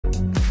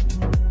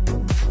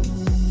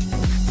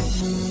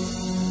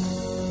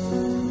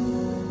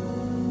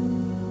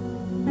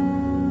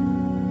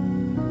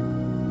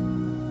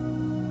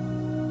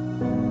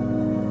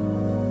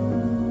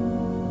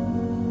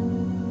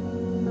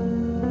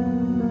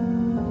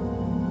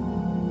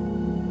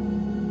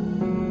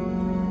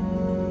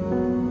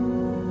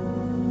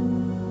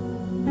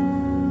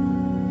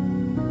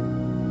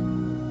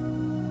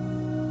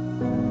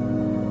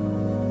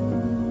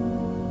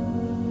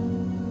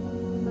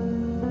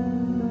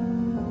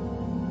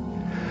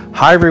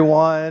Hi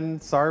everyone,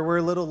 sorry we're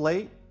a little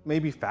late,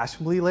 maybe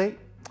fashionably late,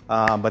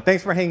 but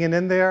thanks for hanging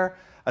in there,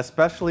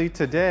 especially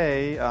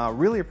today.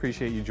 Really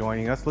appreciate you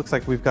joining us. Looks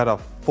like we've got a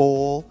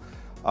full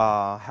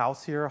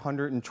house here,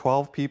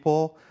 112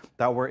 people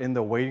that were in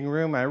the waiting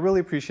room. And I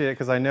really appreciate it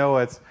because I know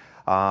it's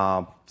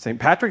St.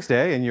 Patrick's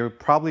Day and you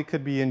probably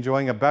could be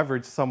enjoying a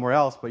beverage somewhere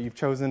else, but you've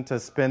chosen to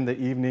spend the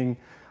evening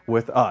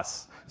with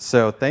us.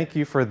 So thank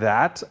you for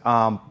that.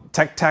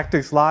 Tech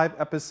Tactics Live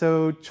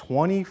episode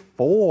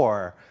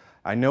 24.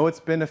 I know it's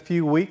been a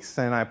few weeks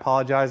and I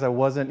apologize I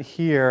wasn't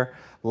here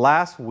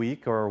last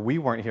week, or we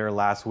weren't here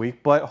last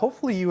week, but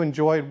hopefully you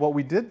enjoyed what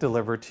we did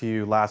deliver to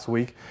you last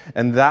week,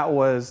 and that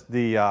was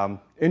the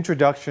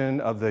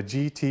introduction of the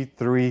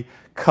GT3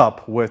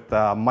 Cup with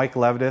Mike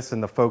Levitas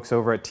and the folks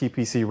over at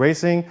TPC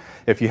Racing.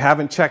 If you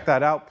haven't checked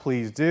that out,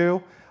 please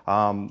do.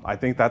 I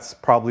think that's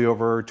probably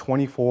over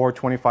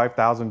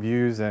 25,000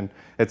 views, and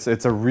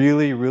it's a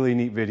really, really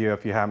neat video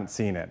if you haven't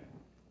seen it.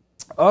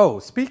 Oh,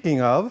 speaking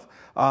of,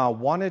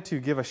 wanted to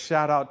give a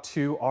shout out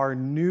to our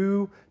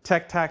new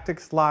Tech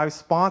Tactics Live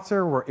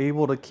sponsor. We're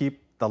able to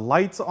keep the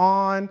lights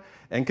on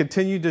and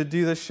continue to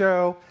do the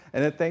show,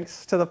 and it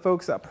thanks to the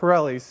folks at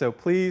Pirelli. So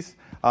please,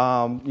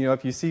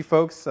 if you see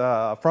folks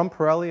from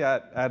Pirelli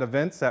at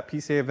events, at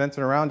PCA events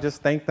and around,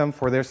 just thank them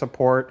for their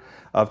support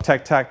of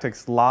Tech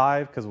Tactics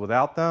Live, because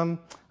without them,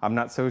 I'm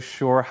not so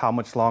sure how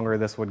much longer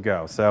this would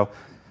go. So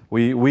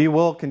we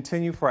will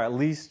continue for at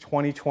least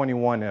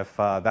 2021 if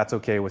that's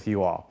okay with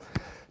you all.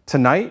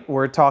 Tonight,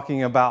 we're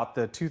talking about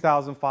the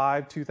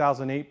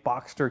 2005-2008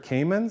 Boxster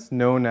Caymans,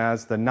 known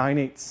as the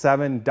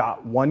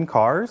 987.1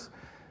 cars.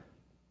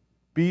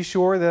 Be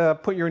sure to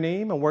put your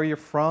name and where you're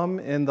from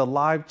in the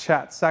live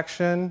chat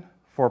section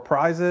for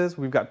prizes.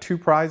 We've got 2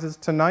 prizes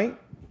tonight.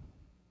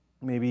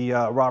 Maybe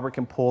Robert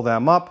can pull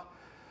them up.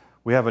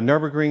 We have a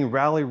Nürburgring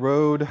Rally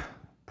Road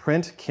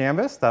print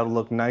canvas that'll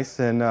look nice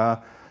in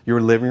your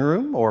living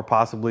room or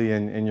possibly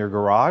in your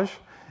garage.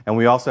 And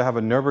we also have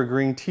a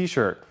Nürburgring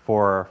T-Shirt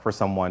for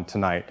someone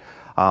tonight.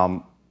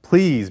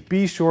 Please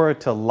be sure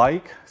to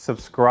like,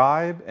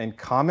 subscribe, and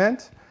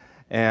comment,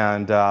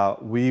 and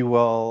we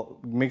will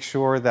make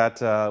sure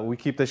that we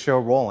keep the show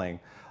rolling.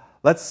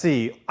 Let's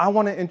see. I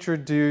want to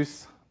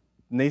introduce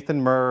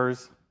Nathan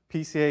Merz,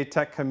 PCA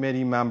Tech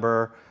Committee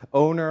Member,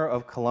 owner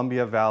of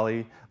Columbia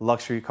Valley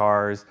Luxury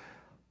Cars.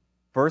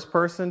 First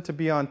person to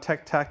be on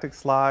Tech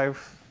Tactics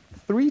Live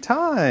 3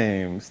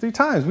 times. 3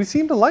 times. We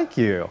seem to like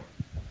you.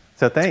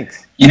 So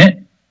thanks.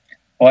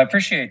 Well, I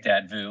appreciate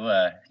that, Vu.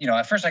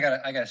 At first I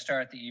gotta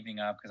start the evening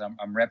off because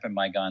I'm repping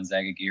my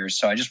Gonzaga gears.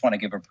 So I just want to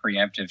give a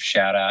preemptive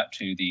shout out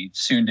to the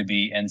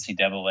soon-to-be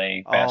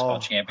NCAA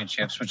basketball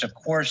championships, which of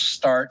course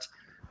start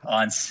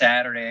on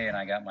Saturday, and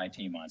I got my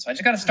team on. So I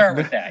just got to start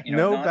with that.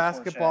 No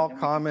basketball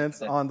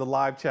comments on the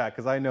live chat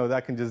because I know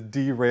that can just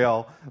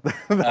derail the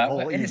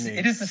whole evening.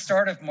 It is the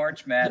start of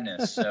March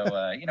Madness,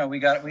 so we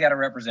got to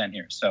represent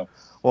here. So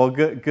well,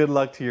 good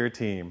luck to your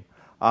team.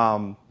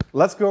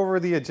 Let's go over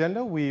the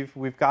agenda.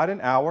 We've got an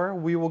hour.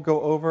 We will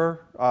go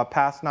over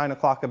past 9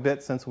 o'clock a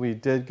bit since we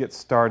did get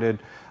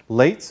started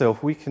late. So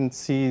if we can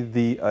see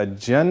the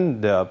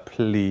agenda,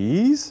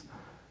 please.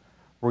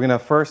 We're going to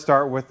first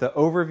start with the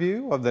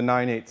overview of the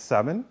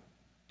 987.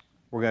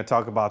 We're going to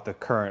talk about the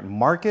current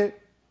market.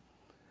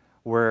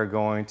 We're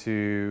going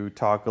to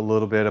talk a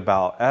little bit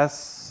about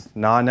S,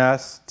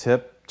 non-S,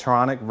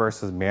 Tiptronic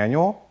versus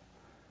manual.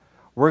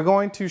 We're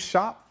going to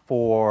shop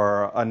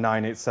for a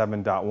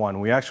 987.1.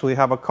 We actually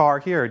have a car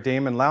here,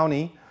 Damon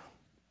Lowney,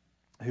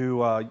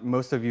 who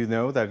most of you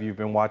know that if you've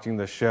been watching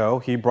the show.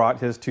 He brought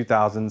his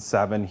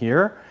 2007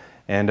 here,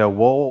 and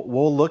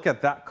we'll look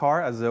at that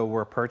car as though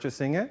we're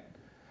purchasing it.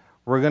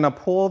 We're going to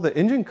pull the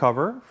engine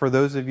cover for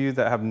those of you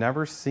that have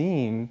never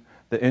seen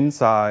the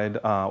inside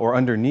or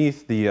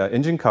underneath the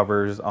engine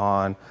covers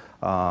on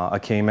a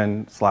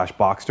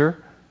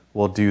Cayman/Boxster.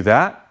 We'll do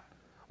that.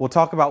 We'll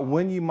talk about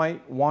when you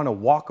might want to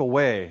walk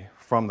away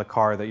from the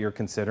car that you're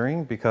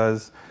considering,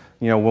 because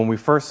when we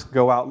first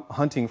go out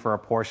hunting for a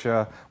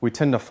Porsche, we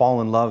tend to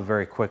fall in love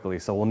very quickly.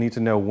 So we'll need to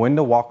know when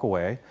to walk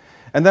away.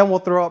 And then we'll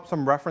throw up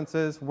some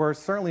references. We're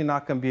certainly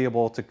not going to be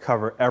able to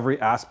cover every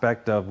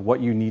aspect of what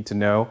you need to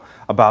know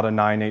about a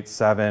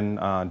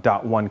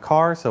 987.1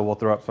 car. So we'll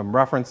throw up some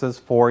references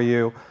for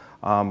you.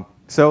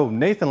 So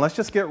Nathan, let's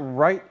just get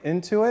right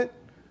into it.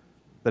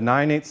 The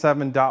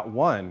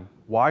 987.1.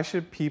 Why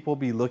should people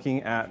be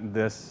looking at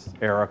this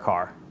era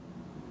car?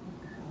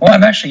 Well,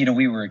 I'm actually,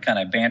 we were kind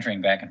of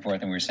bantering back and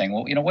forth, and we were saying,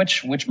 well,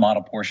 which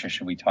model Porsche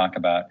should we talk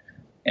about?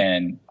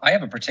 And I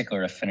have a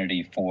particular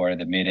affinity for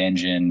the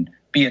mid-engine,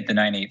 be it the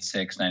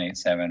 986,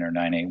 987, or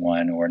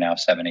 981, or now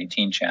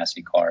 718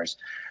 chassis cars.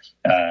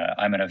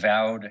 I'm an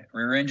avowed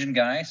rear-engine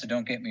guy, so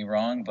don't get me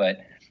wrong, but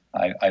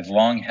I've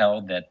long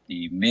held that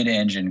the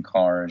mid-engine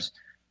cars,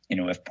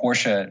 if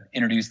Porsche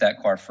introduced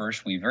that car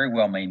first, we very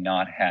well may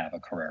not have a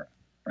Carrera,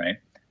 right?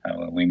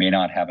 We may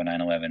not have a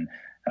 911.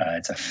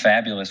 It's a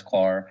fabulous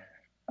car.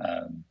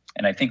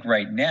 And I think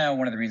right now,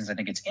 one of the reasons I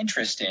think it's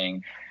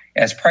interesting,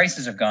 as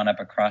prices have gone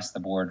up across the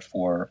board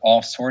for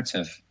all sorts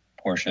of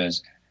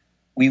Porsches,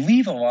 we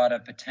leave a lot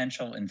of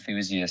potential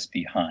enthusiasts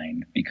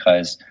behind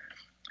because,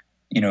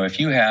 if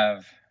you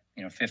have,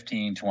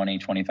 $15,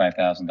 $20,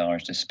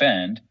 $25,000 to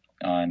spend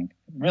on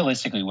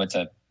realistically what's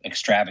a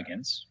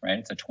extravagance, right?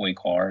 It's a toy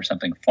car or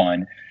something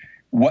fun.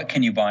 What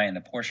can you buy in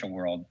the Porsche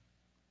world?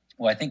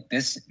 Well, I think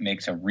this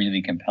makes a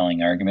really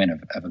compelling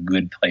argument of a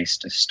good place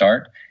to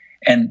start.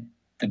 And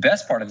the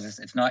best part of this,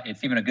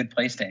 it's even a good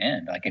place to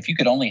end. Like if you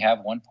could only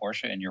have one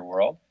Porsche in your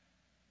world,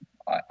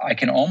 I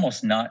can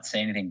almost not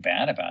say anything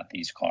bad about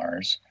these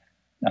cars,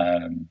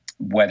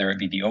 whether it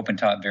be the open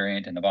top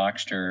variant in the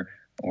Boxster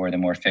or the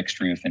more fixed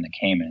roof in the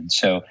Cayman.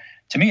 So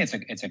to me,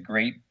 it's a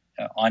great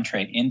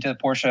entree into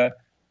Porsche.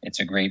 It's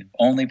a great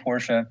only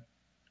Porsche.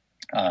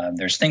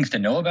 There's things to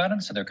know about them,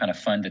 so they're kind of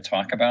fun to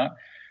talk about.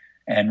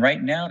 And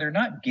right now, they're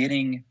not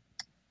getting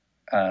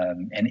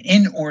an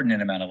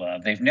inordinate amount of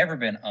love. They've never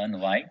been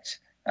unliked,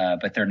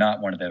 but they're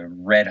not one of the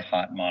red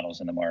hot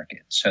models in the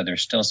market. So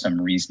there's still some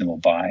reasonable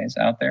buys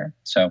out there.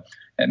 So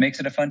that makes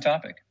it a fun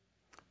topic.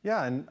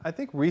 Yeah, and I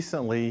think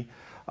recently,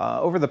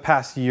 over the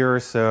past year or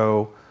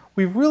so,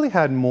 we've really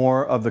had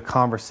more of the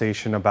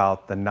conversation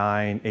about the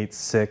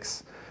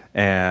 986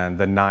 and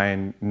the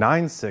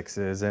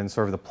 996s and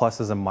sort of the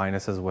pluses and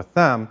minuses with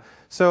them.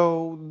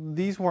 So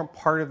these weren't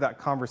part of that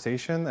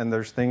conversation, and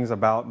there's things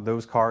about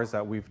those cars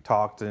that we've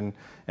talked and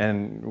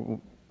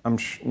I'm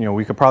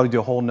we could probably do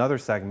a whole nother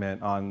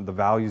segment on the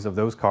values of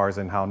those cars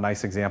and how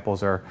nice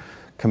examples are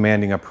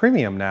commanding a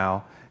premium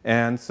now.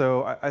 And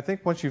so I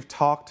think once you've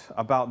talked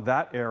about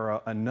that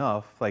era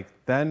enough,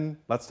 then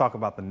let's talk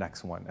about the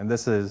next one. And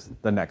this is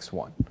the next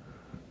one.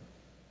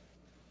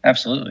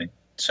 Absolutely.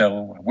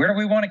 So where do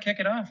we want to kick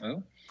it off,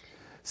 Vu?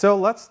 So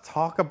let's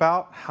talk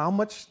about how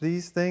much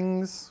these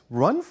things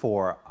run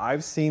for.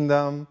 I've seen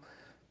them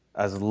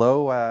as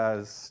low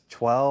as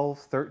 12,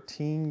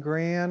 13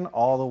 grand,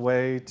 all the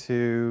way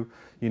to,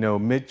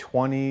 mid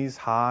 20s,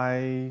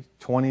 high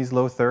 20s,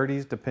 low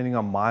 30s, depending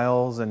on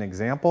miles and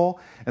example.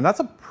 And that's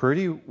a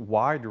pretty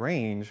wide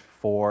range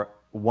for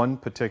one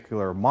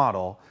particular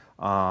model.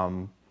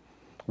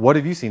 What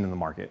have you seen in the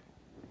market?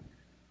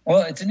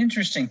 Well, it's an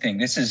interesting thing.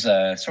 This is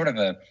sort of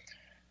a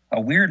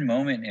weird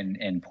moment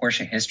in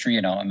Porsche history,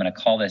 and I'm going to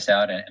call this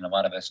out, and a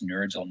lot of us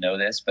nerds will know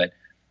this, but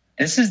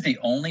this is the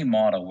only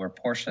model where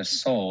Porsche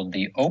sold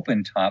the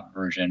open-top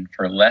version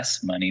for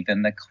less money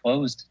than the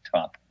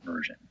closed-top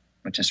version,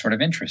 which is sort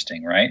of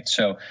interesting, right?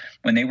 So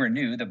when they were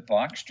new, the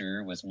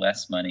Boxster was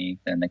less money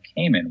than the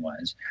Cayman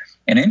was.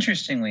 And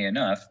interestingly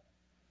enough,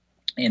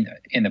 in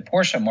the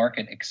Porsche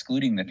market,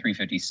 excluding the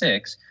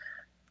 356,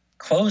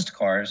 closed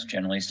cars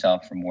generally sell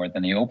for more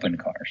than the open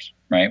cars,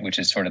 right? Which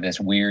is sort of this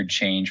weird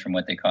change from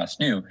what they cost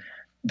new.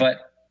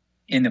 But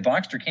in the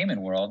Boxster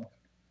Cayman world,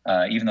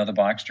 even though the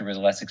Boxster was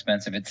less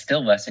expensive, it's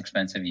still less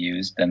expensive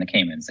used than the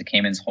Caymans. The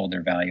Caymans hold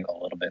their value a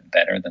little bit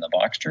better than the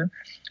Boxster.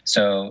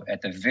 So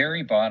at the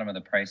very bottom of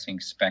the pricing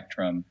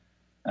spectrum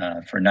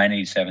for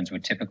 987s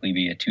would typically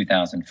be a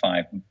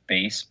 2005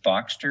 base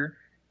Boxster,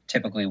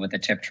 typically with a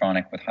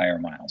Tiptronic with higher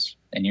miles.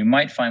 And you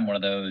might find one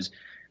of those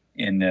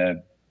in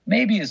the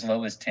maybe as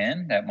low as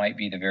 10. That might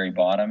be the very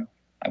bottom.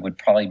 I would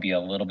probably be a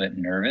little bit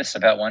nervous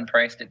about one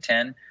priced at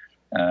 10.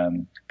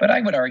 But I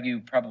would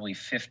argue probably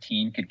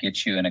 15 could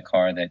get you in a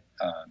car that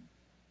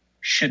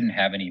shouldn't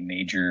have any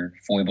major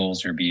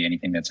foibles or be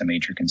anything that's a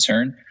major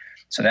concern.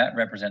 So that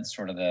represents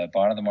sort of the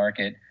bottom of the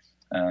market.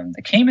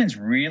 The Caymans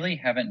really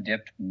haven't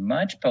dipped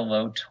much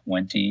below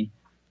 20.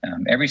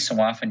 Every so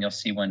often you'll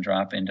see one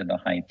drop into the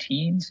high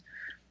teens,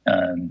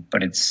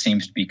 but it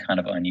seems to be kind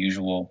of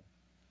unusual.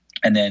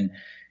 And then,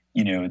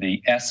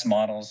 the S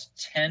models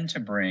tend to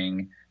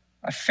bring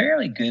a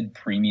fairly good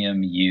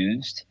premium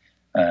used.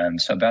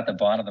 So about the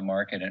bottom of the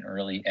market, an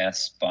early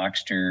S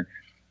Boxster,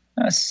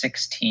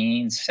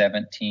 16,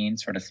 17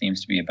 sort of seems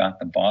to be about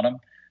the bottom.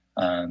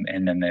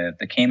 And then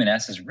the Cayman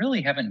S's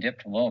really haven't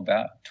dipped below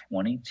about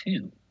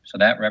 22. So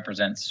that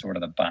represents sort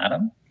of the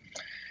bottom.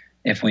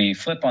 If we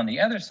flip on the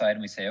other side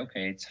and we say,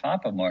 okay,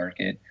 top of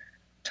market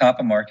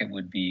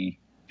would be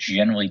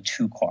generally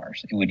two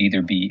cars. It would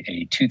either be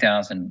a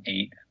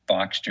 2008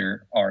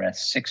 Boxster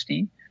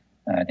RS60.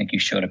 I think you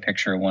showed a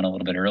picture of one a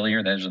little bit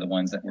earlier. Those are the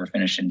ones that were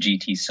finished in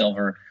GT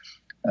silver,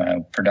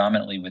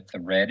 predominantly with the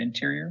red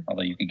interior,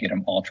 although you could get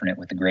them alternate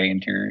with the gray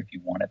interior if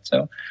you wanted.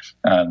 So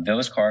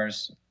those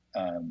cars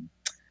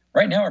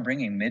right now are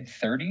bringing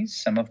mid-30s.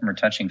 Some of them are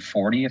touching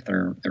 40 if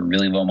they're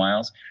really low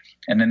miles.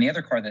 And then the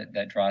other car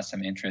that draws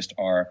some interest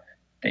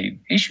they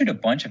issued a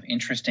bunch of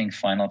interesting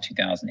final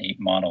 2008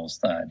 models,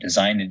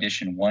 Design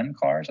Edition 1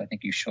 cars. I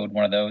think you showed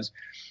one of those,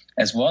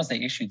 as well as they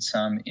issued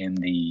some in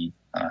the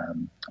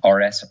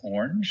RS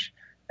Orange,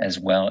 as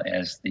well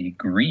as the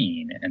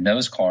green. And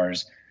those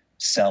cars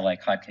sell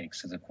like hotcakes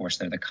because, of course,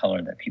 they're the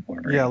color that people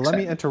are very excited. Let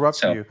me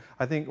interrupt you.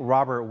 I think,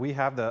 Robert, we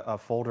have a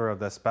folder of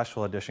the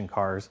special edition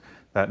cars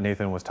that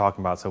Nathan was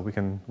talking about, so we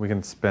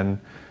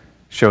can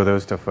show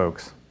those to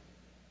folks.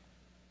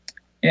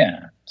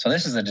 Yeah. So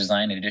this is a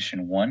Design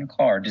Edition 1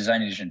 car.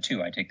 Design Edition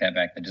 2, I take that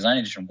back. The Design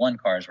Edition 1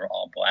 cars were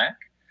all black.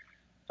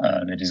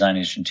 The Design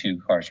Edition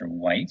 2 cars are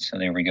white, so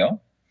there we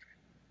go.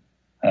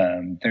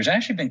 There's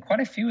actually been quite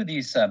a few of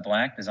these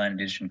black design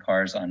edition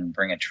cars on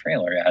Bring a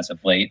Trailer as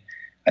of late.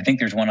 I think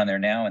there's one on there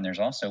now, and there's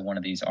also one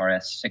of these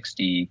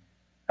RS60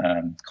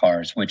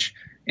 cars, which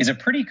is a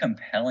pretty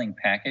compelling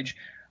package.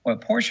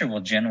 What Porsche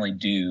will generally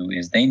do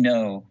is they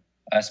know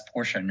us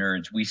Porsche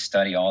nerds, we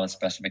study all the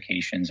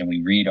specifications and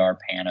we read our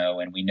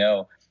pano and we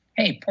know,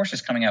 hey,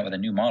 Porsche's coming out with a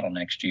new model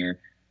next year.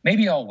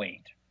 Maybe I'll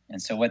wait.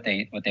 And so what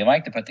they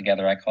like to put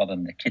together, I call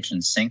them the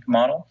kitchen sink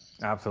model.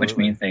 Absolutely. Which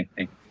means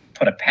they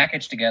put a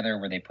package together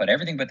where they put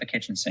everything but the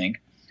kitchen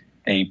sink.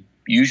 They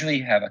usually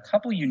have a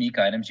couple unique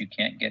items you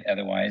can't get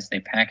otherwise.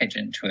 They package it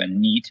into a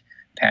neat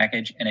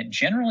package, and it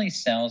generally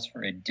sells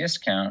for a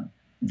discount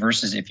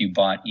versus if you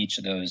bought each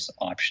of those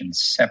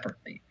options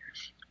separately.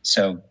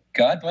 So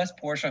God bless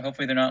Porsche.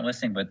 Hopefully they're not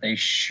listening, but they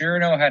sure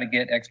know how to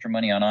get extra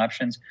money on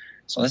options.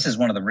 So this is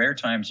one of the rare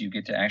times you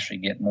get to actually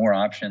get more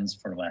options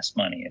for less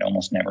money. It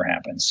almost never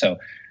happens. So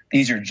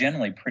these are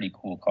generally pretty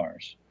cool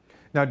cars.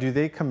 Now, do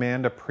they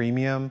command a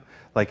premium,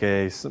 like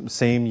a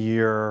same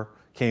year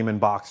Cayman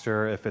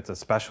Boxster, if it's a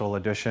special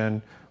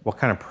edition? What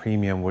kind of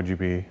premium would you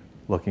be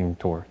looking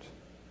towards?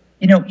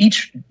 You know,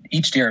 each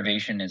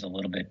derivation is a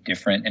little bit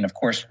different. And of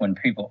course, when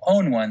people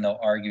own one, they'll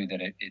argue that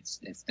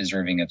it's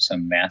deserving of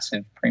some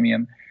massive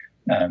premium.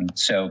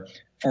 So,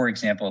 for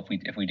example,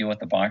 if we deal with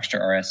the Boxster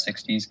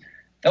RS60s,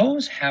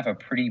 those have a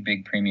pretty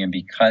big premium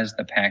because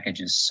the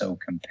package is so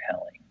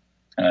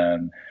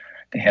compelling.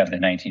 They have the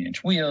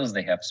 19-inch wheels.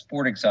 They have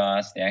sport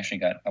exhaust. They actually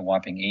got a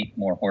whopping 8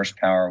 more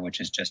horsepower, which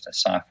is just a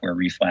software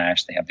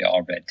reflash. They have the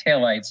all-red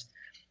taillights.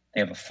 They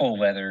have a full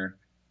leather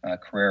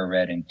Carrera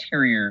red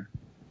interior.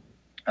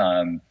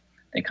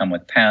 They come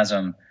with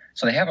PASM.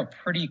 So they have a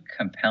pretty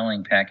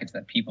compelling package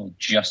that people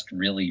just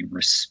really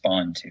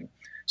respond to.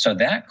 So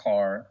that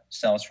car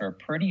sells for a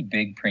pretty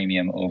big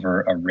premium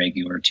over a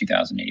regular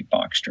 2008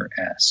 Boxster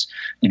S.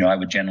 You know, I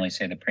would generally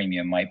say the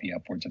premium might be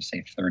upwards of,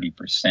 say,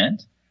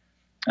 30%.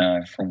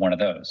 For one of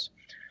those.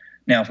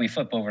 Now, if we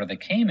flip over to the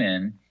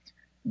Cayman,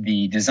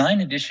 the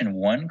Design Edition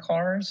 1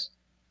 cars,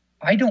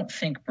 I don't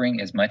think bring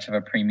as much of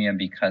a premium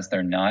because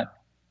they're not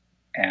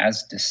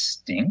as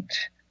distinct.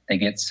 They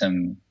get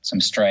some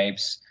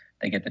stripes.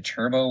 They get the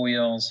turbo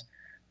wheels.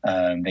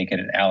 They get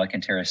an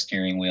Alcantara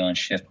steering wheel and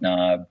shift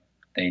knob.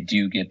 They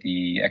do get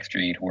the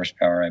extra 8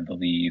 horsepower, I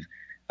believe.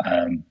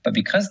 But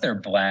because they're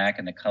black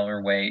and the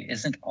colorway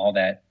isn't all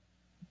that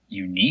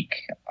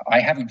unique,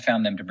 I haven't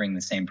found them to bring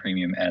the same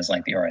premium as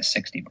like the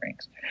RS60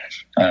 brings.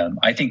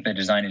 I think the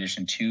Design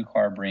Edition 2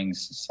 car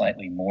brings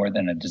slightly more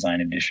than a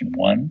Design Edition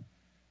 1.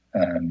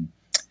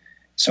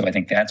 So I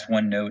think that's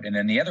one note. And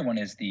then the other one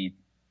is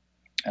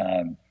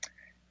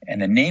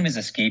and the name is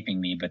escaping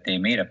me, but they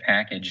made a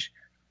package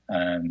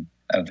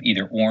of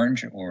either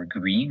orange or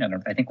green.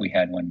 I think we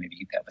had one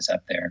maybe that was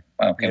up there.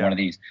 Okay, yeah. One of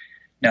these.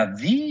 Now,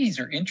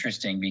 these are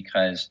interesting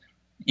because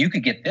you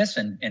could get this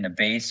in a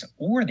base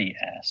or the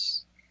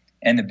S.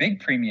 And the big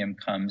premium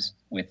comes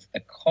with the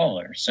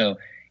color. So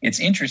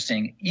it's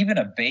interesting, even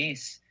a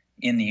base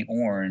in the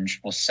orange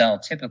will sell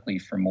typically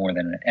for more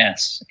than an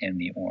S in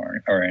the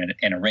orange or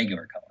in a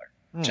regular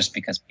color, just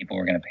because people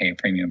are going to pay a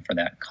premium for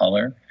that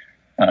color.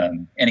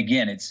 And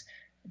again, it's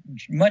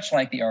much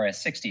like the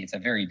RS60, it's a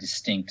very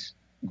distinct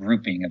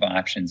grouping of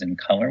options in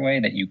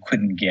colorway that you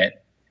couldn't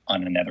get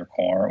on another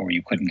car or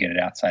you couldn't get it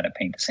outside of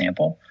paint to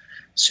sample.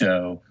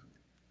 So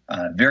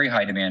very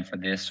high demand for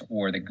this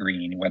or the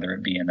green, whether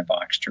it be in the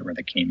Boxster or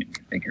the Cayman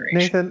configuration.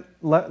 Nathan,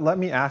 let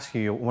me ask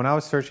you, when I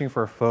was searching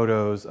for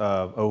photos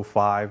of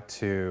 05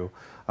 to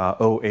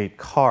 08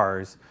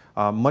 cars,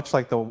 much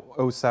like the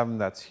 07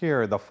 that's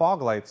here, the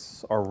fog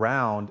lights are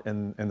round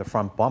in the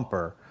front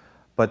bumper.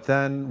 But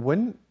then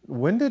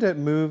when did it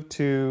move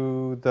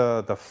to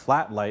the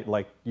flat light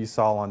like you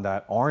saw on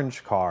that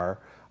orange car?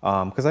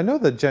 Because I know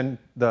the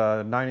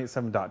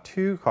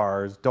 987.2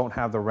 cars don't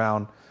have the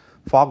round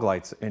fog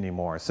lights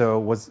anymore. So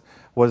was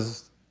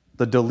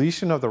the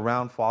deletion of the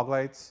round fog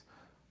lights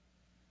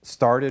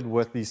started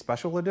with these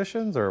special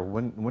editions, or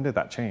when did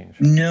that change?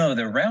 No,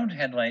 the round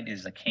headlight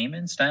is a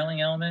Cayman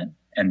styling element,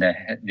 and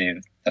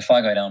the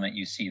fog light element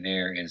you see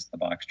there is the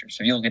Boxster.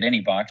 So if you look at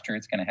any Boxster,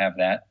 it's going to have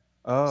that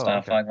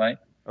style fog light.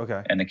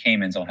 Okay. And the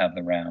Caymans will have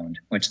the round,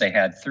 which they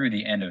had through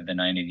the end of the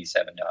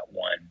 987.1.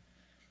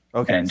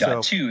 Okay. And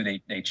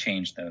 .2, they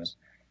changed those.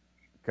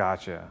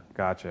 Gotcha.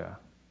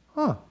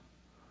 Huh.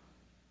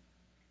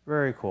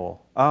 Very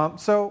cool.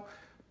 So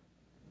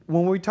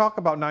when we talk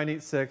about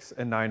 986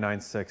 and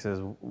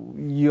 996s,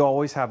 you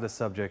always have the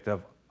subject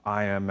of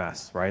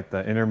IMS, right?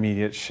 The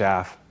intermediate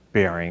shaft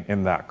bearing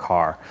in that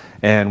car.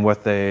 And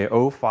with a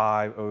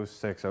 05,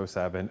 06,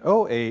 07,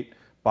 08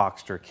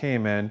 Boxster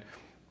Cayman,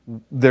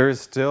 there is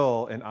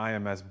still an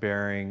IMS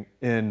bearing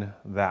in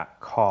that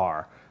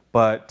car.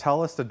 But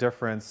tell us the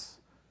difference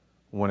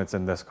when it's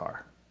in this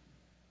car.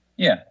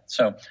 Yeah.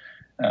 So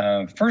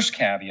first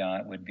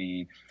caveat would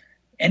be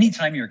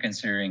anytime you're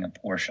considering a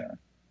Porsche,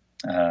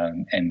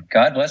 and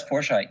God bless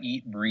Porsche, I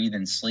eat, breathe,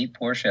 and sleep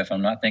Porsche. If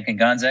I'm not thinking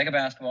Gonzaga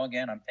basketball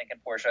again, I'm thinking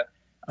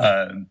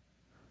Porsche.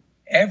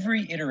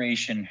 Every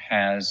iteration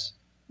has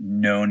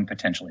known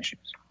potential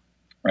issues,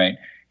 right?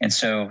 And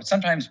so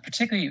sometimes,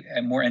 particularly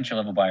more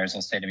entry-level buyers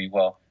will say to me,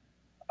 well,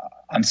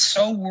 I'm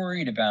so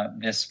worried about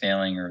this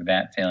failing or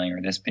that failing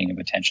or this being a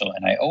potential.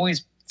 And I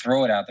always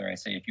throw it out there. I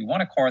say, if you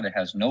want a car that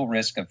has no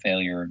risk of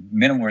failure,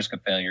 minimal risk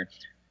of failure,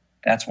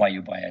 that's why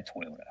you buy a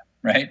Toyota,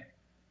 right?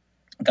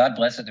 God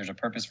bless it. There's a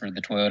purpose for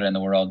the Toyota in the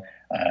world.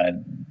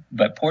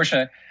 But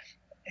Porsche,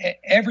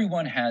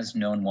 everyone has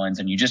known ones,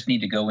 and you just need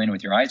to go in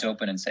with your eyes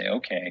open and say,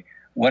 okay,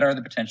 what are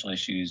the potential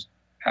issues?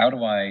 How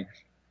do I,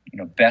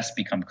 best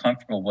become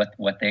comfortable with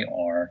what they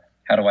are?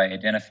 How do I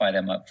identify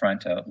them up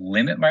front to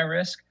limit my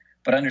risk,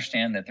 but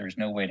understand that there's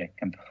no way to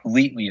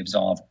completely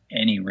absolve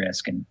any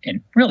risk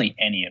in really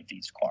any of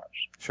these cars?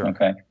 Sure.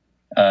 Okay.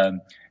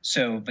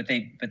 But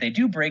they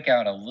do break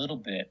out a little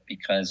bit,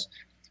 because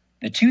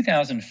the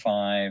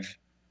 2005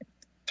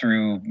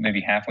 through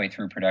maybe halfway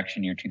through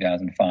production year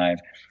 2005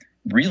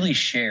 really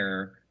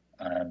share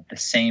the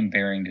same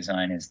bearing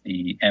design as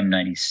the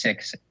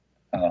M96,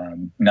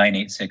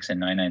 986 and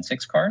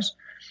 996 cars.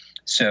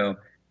 So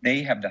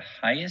they have the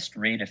highest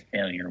rate of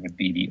failure would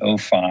be the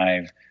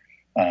 05.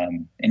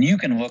 And you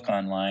can look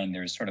online.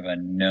 There's sort of a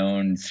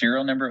known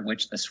serial number at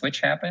which the switch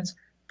happens,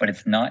 but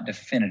it's not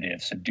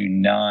definitive. So do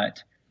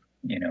not,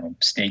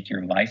 stake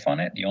your life on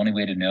it. The only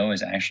way to know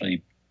is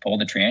actually pull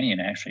the tranny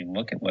and actually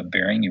look at what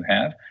bearing you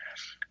have.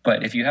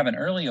 But if you have an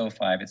early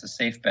 05, it's a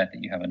safe bet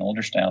that you have an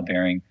older style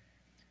bearing.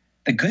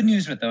 The good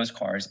news with those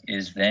cars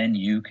is then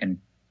you can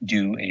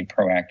do a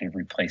proactive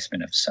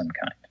replacement of some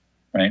kind,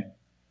 right?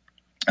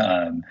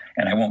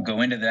 And I won't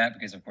go into that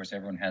because, of course,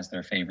 everyone has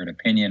their favorite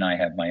opinion. I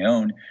have my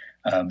own,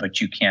 but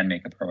you can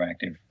make a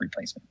proactive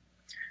replacement.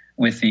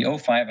 With the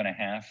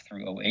 05.5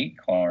 through 08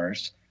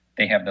 cars,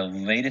 they have the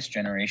latest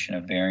generation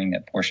of bearing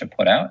that Porsche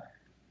put out,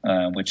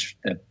 which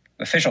the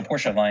official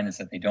Porsche line is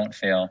that they don't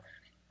fail.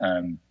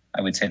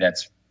 I would say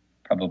that's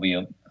probably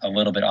a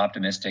little bit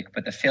optimistic,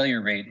 but the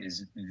failure rate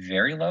is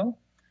very low.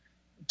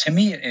 To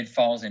me, it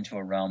falls into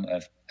a realm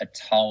of a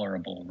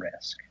tolerable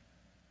risk.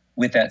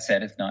 With that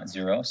said, it's not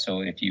zero.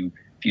 So if you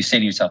say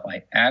to yourself,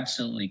 I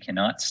absolutely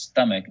cannot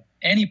stomach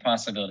any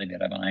possibility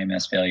that I have an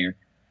IMS failure,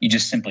 you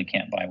just simply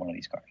can't buy one of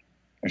these cars.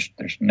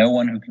 There's no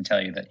one who can tell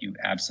you that you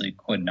absolutely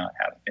could not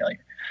have a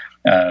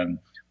failure.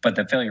 But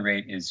the failure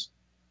rate is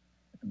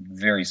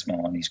very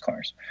small on these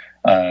cars.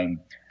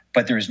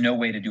 But there is no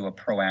way to do a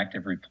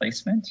proactive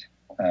replacement.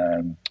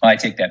 I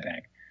take that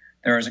back.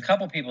 There is a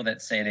couple people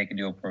that say they can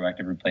do a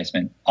proactive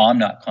replacement. I'm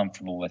not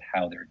comfortable with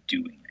how they're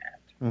doing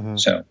that. Mm-hmm.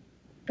 So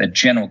the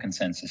general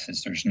consensus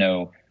is there's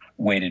no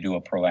way to do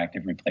a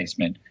proactive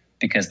replacement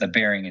because the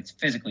bearing is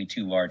physically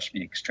too large to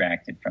be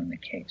extracted from the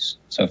case.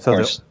 So of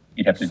course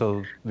you'd have to.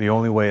 So the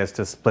only way is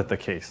to split the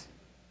case.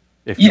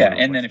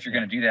 And then if you're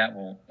going to do that,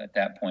 well, at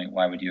that point,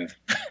 why would you have?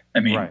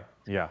 Right.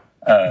 Yeah.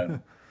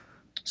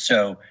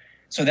 So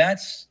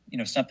that's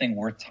something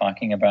worth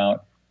talking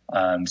about.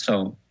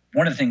 So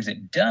one of the things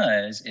it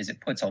does is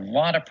it puts a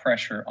lot of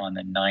pressure on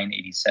the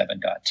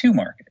 987.2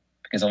 market,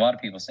 because a lot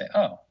of people say,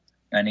 oh,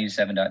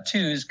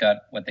 987.2's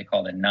got what they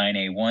call the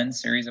 9A1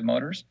 series of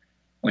motors,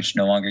 which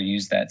no longer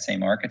use that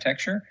same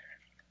architecture.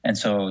 And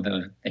so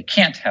they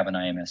can't have an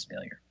IMS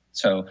failure.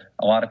 So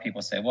a lot of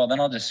people say, well, then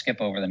I'll just skip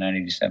over the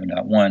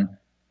 987.1.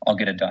 I'll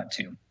get a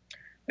 .2.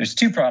 There's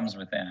two problems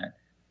with that.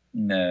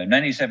 The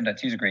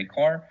 987.2 is a great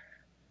car,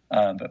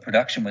 but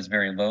production was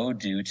very low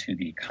due to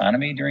the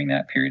economy during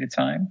that period of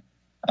time.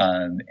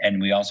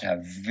 And we also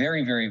have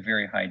very, very,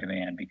 very high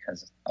demand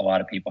because a lot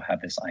of people have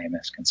this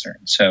IMS concern.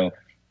 So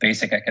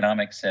basic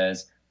economics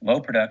says low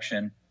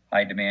production,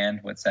 high demand.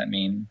 What's that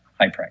mean?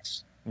 High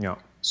price. Yeah.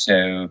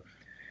 So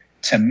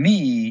to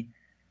me,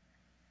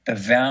 the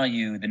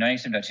value, the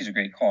 97.2 is a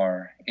great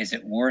car. Is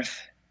it worth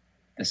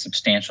the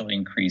substantial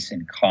increase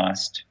in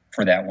cost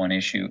for that one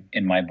issue?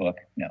 In my book,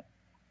 no.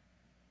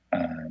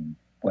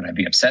 Would I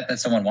be upset that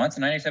someone wants a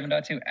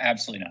 97.2?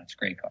 Absolutely not. It's a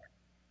great car.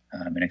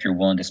 And if you're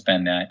willing to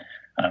spend that,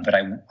 but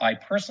I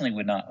personally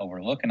would not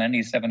overlook a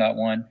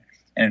 97.1.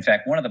 And in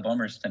fact, one of the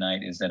bummers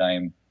tonight is that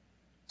I'm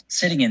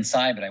sitting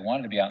inside, but I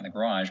wanted to be out in the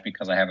garage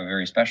because I have a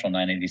very special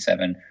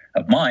 987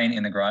 of mine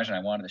in the garage, and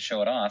I wanted to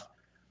show it off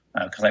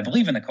because I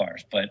believe in the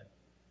cars, but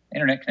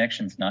internet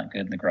connection's not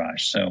good in the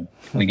garage, so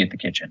we get the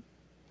kitchen.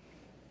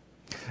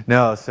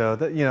 No, so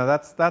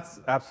that's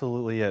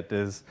absolutely it.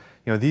 Is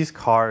these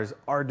cars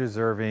are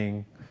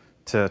deserving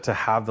to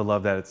have the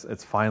love that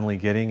it's finally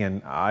getting,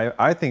 and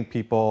I think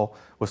people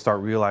will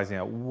start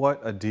realizing what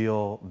a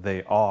deal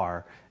they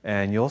are,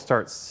 and you'll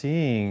start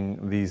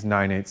seeing these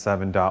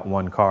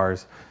 987.1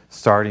 cars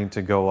starting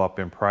to go up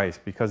in price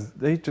because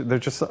they're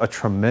just a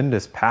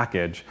tremendous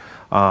package.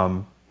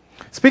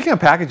 Speaking of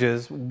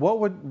packages, what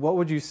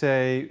would you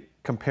say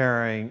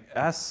comparing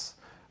S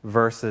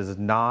versus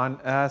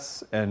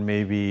non-S and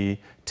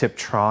maybe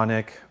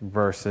Tiptronic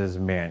versus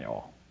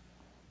manual?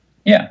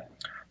 Yeah.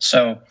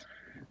 So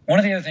one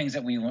of the other things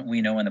that we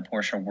know in the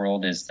Porsche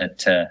world is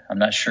that I'm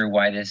not sure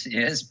why this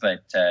is,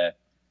 but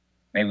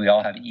maybe we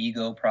all have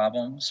ego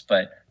problems,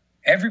 but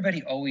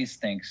everybody always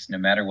thinks no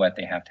matter what,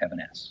 they have to have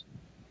an S.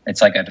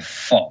 It's like a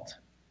default.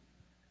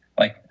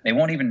 Like, they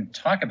won't even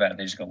talk about it.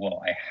 They just go,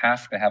 well, I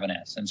have to have an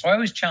S. And so I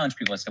always challenge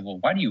people. I say, well,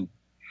 why do you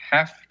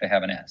have to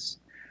have an S?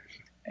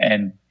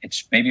 And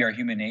it's maybe our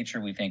human nature.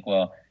 We think,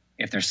 well,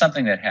 if there's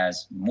something that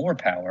has more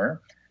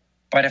power,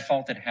 by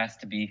default, it has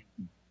to be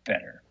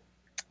better.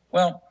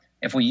 Well,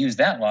 if we use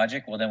that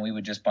logic, well, then we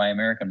would just buy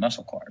American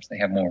muscle cars. They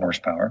have more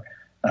horsepower.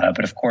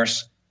 But of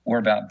course, we're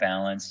about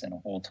balance and a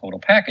whole total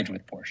package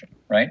with Porsche,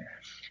 right?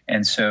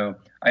 And so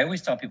I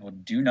always tell people,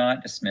 do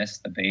not dismiss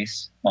the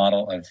base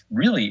model of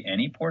really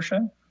any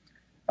Porsche.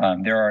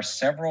 There are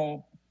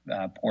several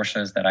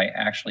Porsches that I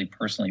actually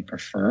personally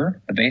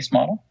prefer the base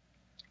model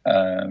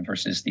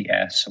versus the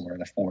S or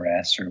the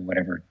 4S or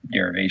whatever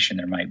derivation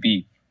there might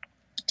be.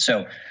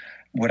 So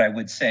what I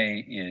would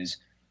say is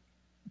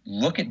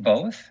look at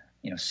both,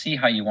 see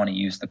how you want to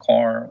use the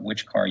car,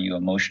 which car you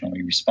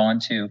emotionally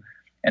respond to.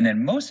 And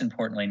then most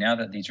importantly, now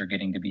that these are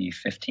getting to be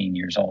 15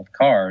 years old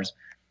cars,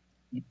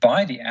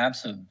 buy the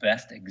absolute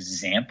best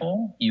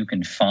example you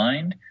can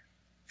find,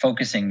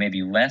 focusing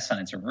maybe less on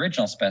its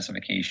original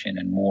specification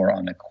and more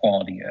on the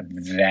quality of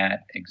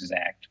that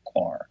exact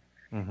car.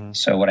 Mm-hmm.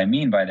 So what I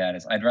mean by that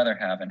is I'd rather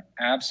have an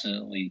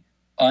absolutely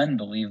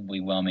unbelievably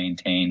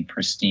well-maintained,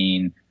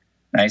 pristine,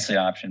 nicely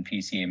optioned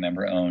PCA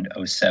member-owned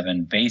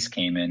 07 base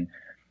Cayman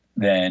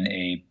than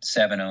a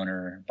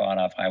 7-owner bought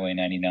off Highway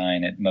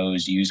 99 at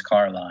Mo's used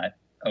car lot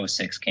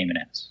 06 Cayman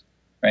S,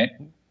 right?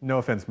 No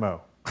offense,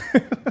 Mo.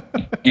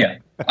 Yeah,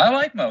 I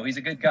like Mo. He's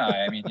a good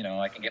guy. I mean,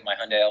 I can get my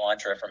Hyundai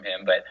Elantra from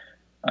him, but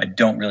I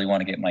don't really want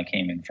to get my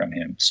Cayman from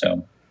him.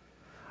 So,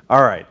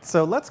 all right.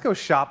 So let's go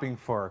shopping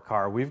for a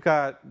car. We've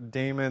got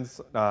Damon's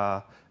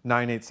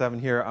 987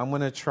 here. I'm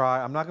going to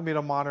try. I'm not going to be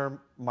able to monitor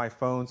my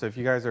phone. So if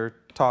you guys are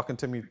talking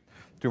to me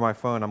through my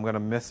phone, I'm going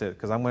to miss it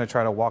because I'm going to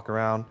try to walk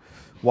around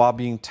while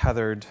being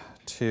tethered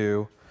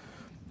to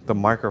the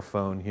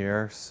microphone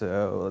here.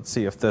 So let's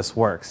see if this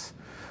works.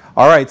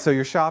 All right, so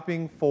you're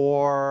shopping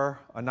for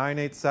a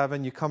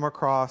 987. You come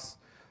across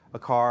a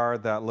car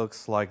that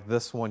looks like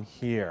this one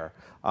here.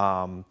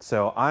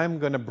 So I'm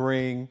going to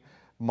bring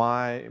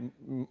my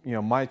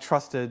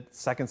trusted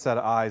second set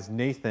of eyes,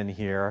 Nathan,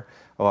 here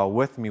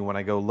with me when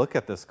I go look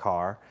at this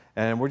car.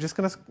 And we're just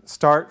going to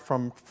start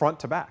from front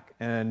to back.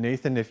 And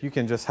Nathan, if you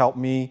can just help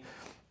me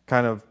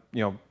kind of,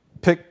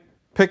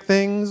 pick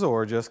things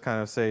or just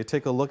kind of say,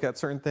 take a look at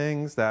certain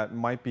things that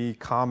might be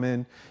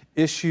common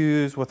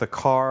issues with a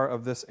car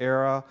of this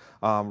era.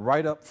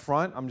 Right up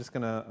front, I'm just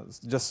gonna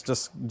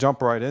just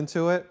jump right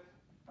into it.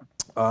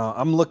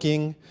 I'm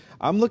looking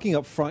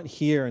up front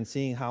here and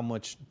seeing how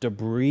much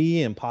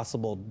debris and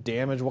possible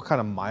damage, what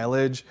kind of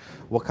mileage,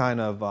 what kind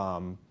of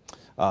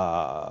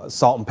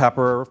salt and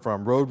pepper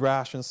from road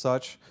rash and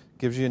such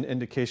gives you an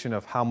indication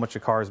of how much a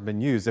car has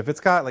been used. If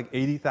it's got like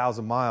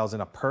 80,000 miles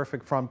and a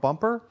perfect front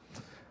bumper,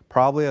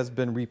 probably has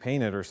been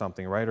repainted or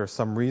something, right? Or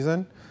some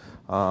reason.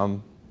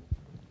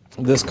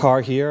 This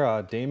car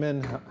here,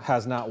 Damon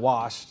has not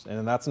washed,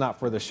 and that's not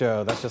for the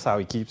show. That's just how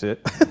he keeps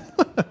it.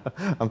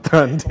 I'm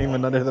throwing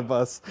Damon under the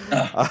bus.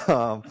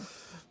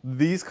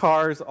 These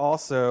cars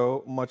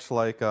also, much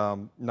like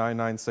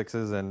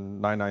 996s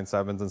and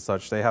 997s and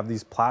such, they have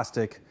these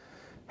plastic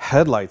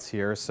headlights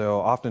here. So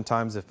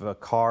oftentimes if a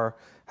car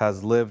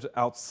has lived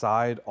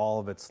outside all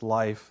of its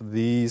life,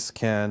 these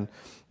can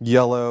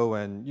yellow,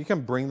 and you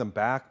can bring them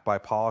back by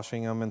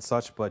polishing them and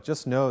such, but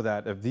just know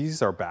that if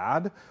these are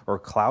bad or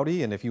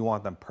cloudy and if you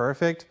want them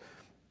perfect,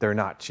 they're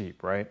not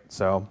cheap, right?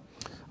 So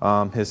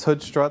his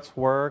hood struts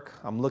work.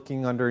 I'm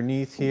looking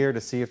underneath here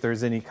to see if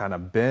there's any kind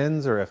of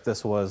bends or if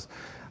this was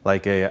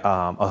like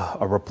a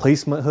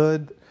replacement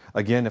hood.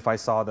 Again, if I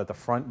saw that the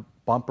front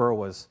bumper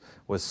was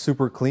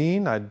super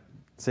clean, I'd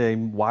say,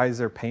 why is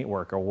there paint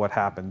work or what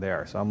happened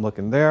there? So I'm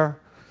looking there.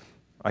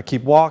 I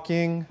keep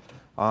walking.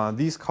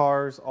 These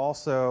cars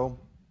also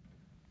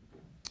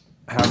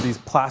have these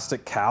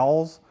plastic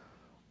cowls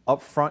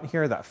up front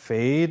here that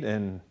fade,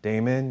 and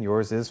Damon,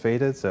 yours is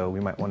faded, so we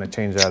might want to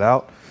change that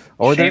out.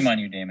 Or shame on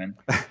you, Damon.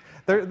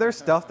 There's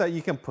stuff that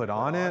you can put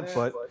on it,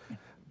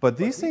 but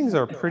these things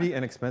are pretty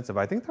inexpensive.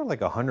 I think they're like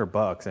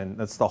 $100, and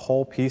that's the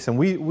whole piece. And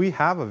we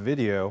have a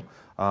video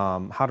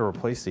how to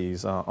replace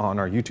these on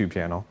our YouTube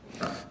channel.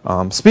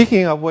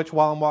 Speaking of which,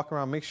 while I'm walking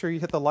around, make sure you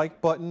hit the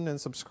like button and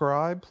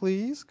subscribe,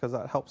 please, because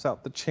that helps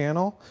out the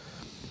channel.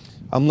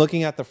 I'm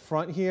looking at the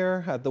front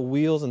here, at the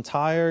wheels and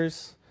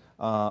tires.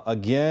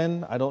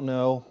 Again, I don't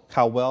know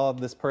how well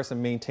this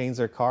person maintains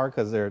their car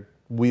because their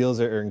wheels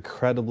are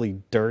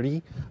incredibly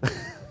dirty.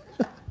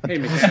 Hey,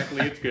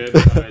 mechanically it's good.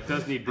 It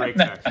does need brakes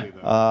actually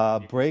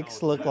though.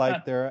 Brakes look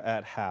like they're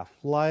at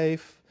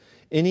half-life.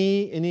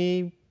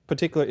 Any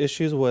particular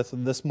issues with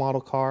this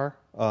model car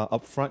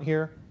up front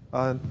here?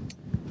 In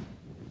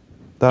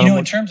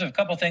terms of a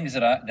couple things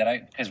that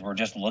I because we're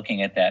just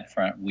looking at that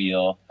front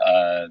wheel,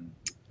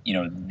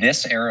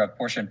 this era of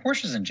Porsche, and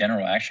Porsches in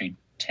general actually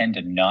tend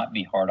to not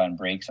be hard on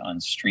brakes on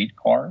street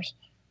cars.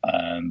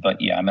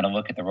 But yeah, I'm going to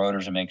look at the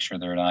rotors and make sure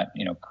they're not,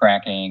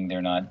 cracking.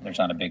 There's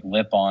not a big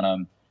lip on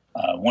them.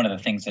 One of the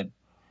things that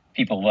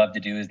people love to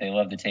do is they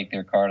love to take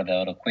their car to the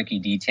little quickie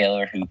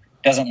detailer who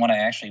doesn't want to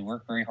actually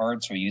work very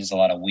hard, so he uses a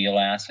lot of wheel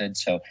acid.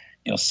 So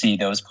you'll see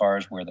those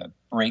cars where the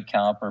brake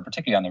caliper,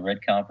 particularly on the red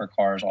caliper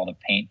cars, all the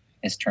paint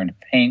is turned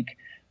pink.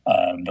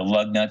 The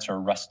lug nuts are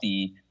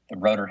rusty. The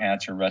rotor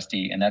hats are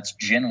rusty. And that's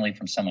generally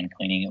from someone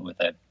cleaning it with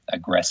an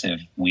aggressive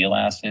wheel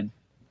acid,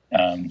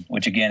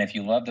 which, again, if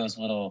you love those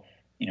little,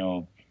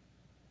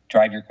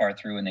 drive your car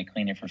through and they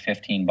clean it for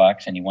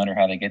 $15 and you wonder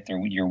how they get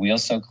your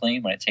wheels so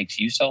clean when it takes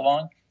you so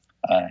long,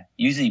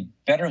 usually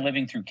better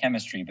living through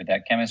chemistry, but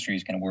that chemistry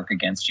is going to work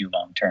against you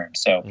long term.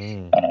 So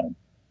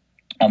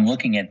I'm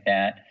looking at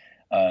that.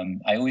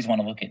 I always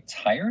want to look at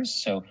tires.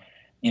 So,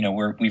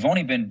 we've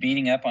only been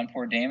beating up on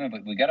poor Damon,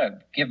 but we got to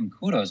give him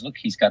kudos. Look,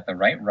 he's got the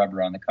right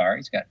rubber on the car.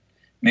 He's got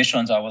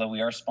Michelin's, although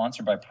we are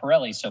sponsored by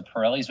Pirelli, so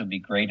Pirelli's would be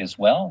great as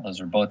well. Those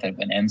are both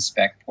an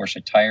N-spec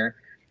Porsche tire.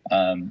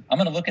 I'm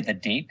going to look at the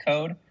date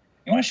code.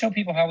 You want to show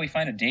people how we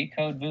find a date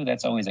code, Vu?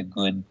 That's always a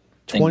good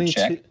thing to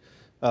check.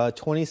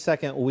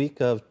 22nd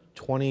week of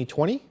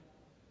 2020.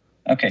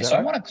 Okay, so right?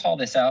 I want to call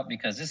this out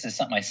because this is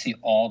something I see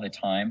all the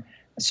time.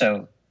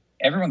 So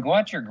everyone, go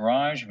out to your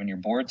garage when you're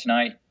bored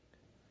tonight.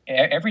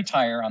 Every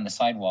tire on the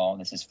sidewall,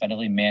 this is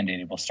federally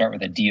mandated, will start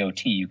with a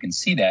DOT. You can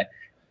see that.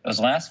 Those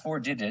last 4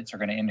 digits are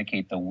going to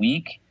indicate the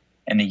week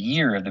and the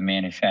year of the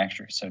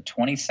manufacturer. So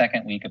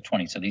 22nd week of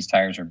 20. So these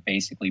tires are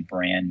basically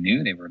brand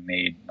new. They were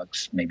made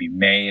maybe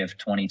May of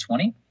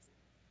 2020.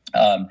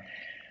 It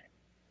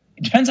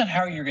depends on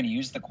how you're going to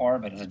use the car,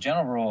 but as a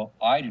general rule,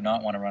 I do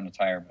not want to run a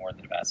tire more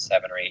than about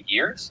 7 or 8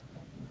 years.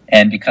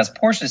 And because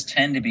Porsches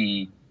tend to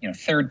be,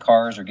 third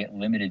cars or get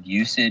limited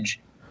usage,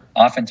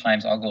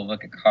 oftentimes I'll go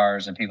look at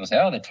cars and people say,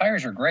 "Oh, the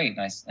tires are great,"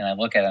 and I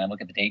look at it and I look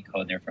at the date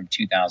code. They're from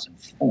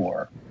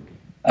 2004,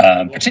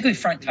 particularly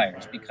front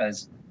tires,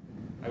 because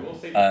I will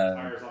say the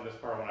tires on this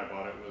car when I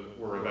bought it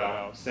were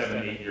about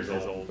 7, 8 years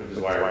old, which is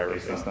why I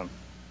replaced them.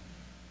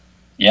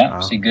 Yeah,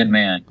 see, good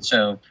man.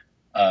 So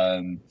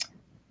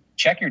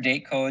check your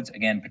date codes.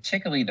 Again,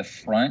 particularly the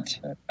front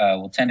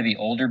will tend to be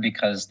older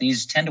because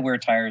these tend to wear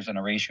tires in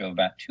a ratio of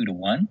about 2 to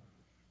 1.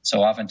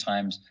 So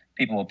oftentimes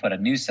people will put a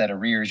new set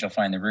of rears. You'll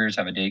find the rears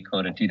have a date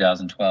code of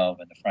 2012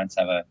 and the fronts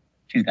have a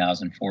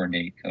 2004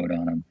 date code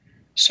on them.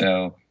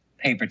 So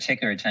pay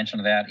particular attention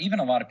to that. Even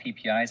a lot of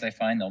PPIs, I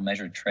find, they'll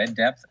measure tread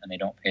depth and they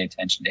don't pay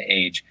attention to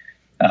age.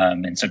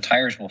 And so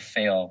tires will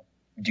fail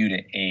due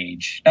to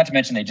age. Not to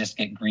mention they just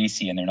get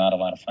greasy and they're not a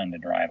lot of fun to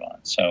drive on.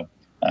 So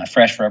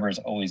fresh rubber is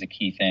always a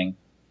key thing.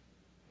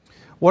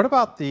 What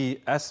about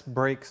the S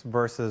brakes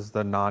versus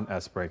the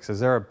non-S brakes? Is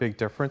there a big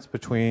difference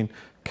between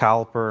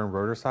caliper and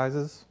rotor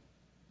sizes?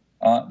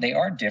 They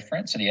are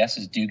different. So the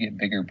S's do get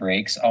bigger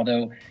brakes.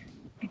 Although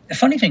the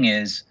funny thing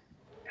is,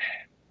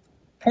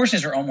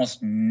 Porsches are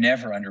almost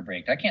never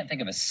underbraked. I can't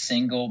think of a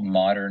single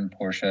modern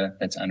Porsche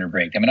that's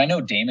underbraked. I mean, I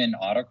know Damon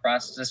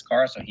autocrosses this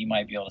car, so he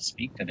might be able to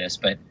speak to this,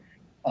 but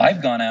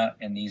I've gone out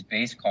in these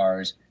base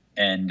cars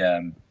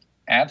and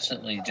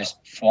absolutely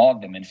just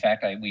flogged them. In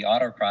fact, we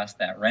autocrossed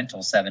that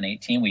rental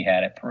 718 we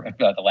had at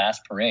the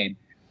last parade.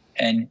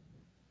 And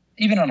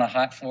even on a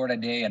hot Florida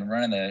day and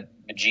running the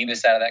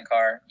bejeebus out of that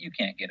car, you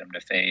can't get them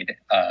to fade.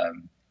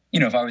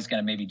 If I was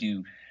going to maybe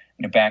do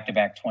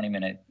back-to-back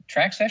 20-minute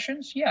track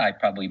sessions, yeah, I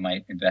probably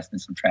might invest in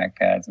some track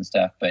pads and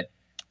stuff, but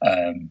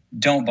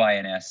don't buy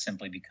an S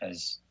simply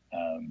because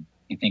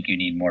you think you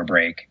need more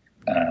brake.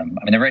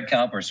 The red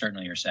calipers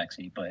certainly are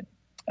sexy, but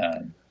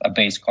a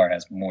base car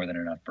has more than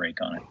enough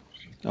brake on it.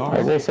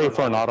 I will say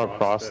for an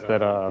autocross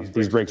that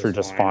these brakes are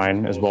just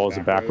fine, as well as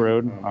the back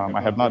road.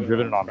 I have not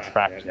driven it on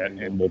track yet,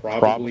 and will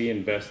probably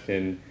invest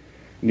in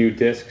new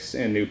discs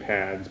and new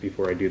pads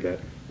before I do that.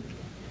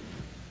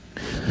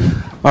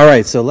 All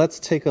right, so let's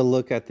take a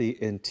look at the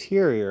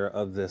interior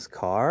of this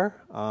car.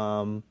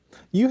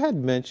 You had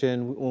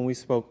mentioned when we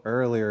spoke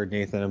earlier,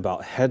 Nathan,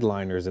 about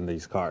headliners in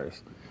these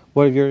cars.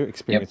 What have your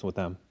experience with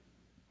them?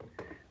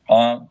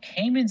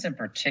 Caymans in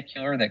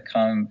particular that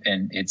come,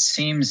 and it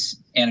seems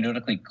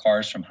anecdotally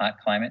cars from hot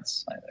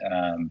climates,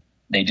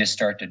 they just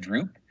start to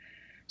droop.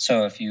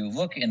 So if you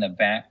look in the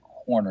back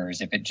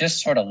corners, if it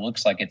just sort of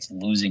looks like it's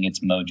losing its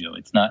mojo,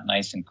 it's not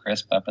nice and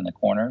crisp up in the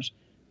corners,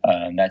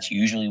 that's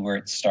usually where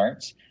it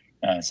starts.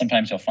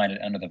 Sometimes you'll find it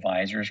under the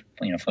visors,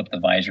 flip the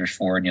visors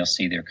forward and you'll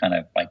see they're kind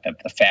of like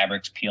the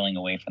fabric's peeling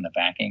away from the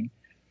backing.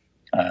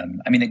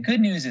 The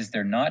good news is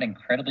they're not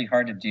incredibly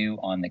hard to do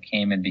on the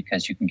Cayman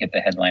because you can get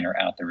the headliner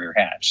out the rear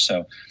hatch.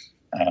 So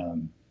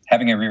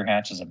having a rear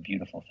hatch is a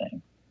beautiful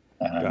thing.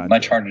 Gotcha.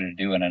 Much harder to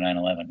do in a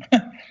 911.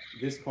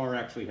 This car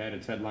actually had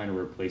its headliner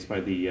replaced by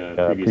the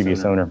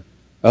previous owner.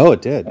 Oh,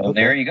 it did? Oh,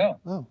 okay. There you go.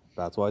 Oh,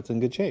 that's why it's in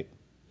good shape.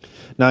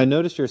 Now, I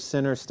noticed your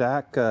center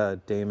stack,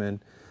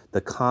 Damon,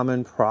 the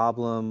common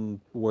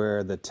problem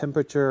where the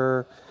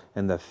temperature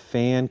and the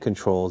fan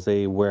controls,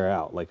 they wear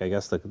out, like I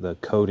guess the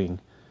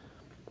coating.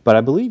 But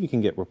I believe you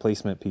can get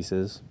replacement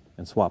pieces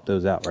and swap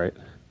those out, right?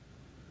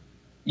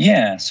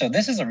 Yeah, so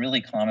this is a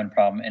really common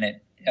problem, and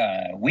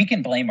we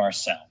can blame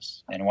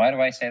ourselves. And why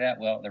do I say that?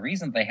 Well, the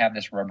reason they have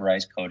this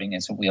rubberized coating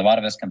is a lot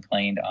of us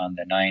complained on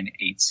the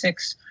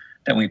 986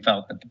 that we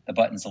felt that the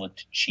buttons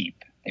looked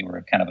cheap. They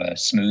were kind of a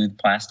smooth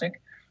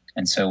plastic.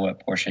 And so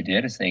what Porsche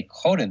did is they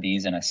coated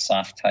these in a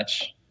soft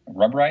touch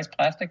rubberized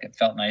plastic. It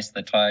felt nice to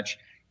the touch.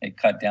 It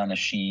cut down the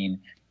sheen,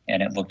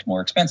 and it looked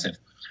more expensive.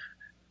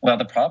 Well,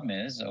 the problem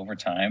is over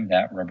time,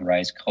 that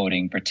rubberized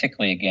coating,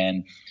 particularly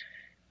again,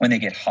 when they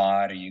get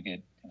hot or you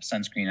get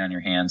sunscreen on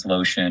your hands,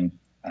 lotion,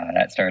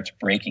 that starts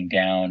breaking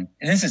down.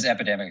 And this is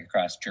epidemic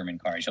across German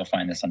cars. You'll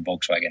find this on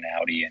Volkswagen,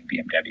 Audi, and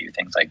BMW,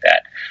 things like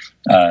that.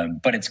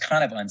 But it's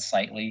kind of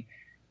unsightly.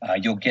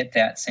 You'll get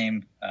that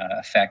same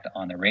effect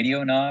on the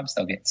radio knobs.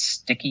 They'll get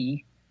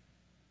sticky.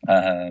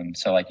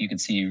 So like you can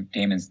see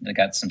Damon's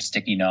got some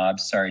sticky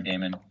knobs. Sorry,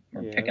 Damon,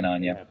 we're picking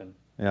on you.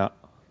 Yeah.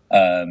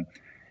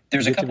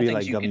 There's a couple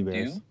things you can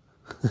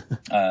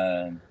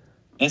do.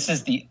 This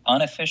is the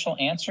unofficial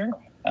answer,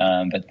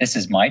 but this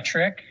is my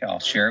trick. I'll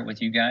share it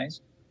with you guys.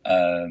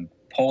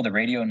 Pull the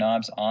radio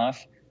knobs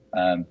off,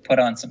 put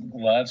on some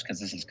gloves because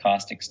this is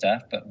caustic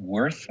stuff, but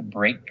Worth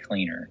brake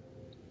cleaner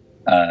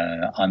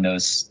on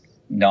those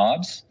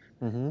knobs.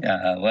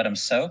 Let them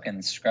soak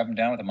and scrub them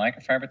down with a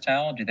microfiber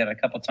towel. Do that a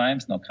couple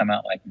times and they'll come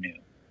out like new.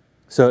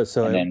 So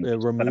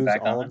it removes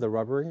all of the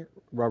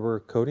rubber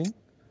coating?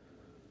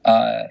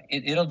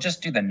 It'll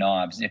just do the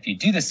knobs. If you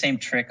do the same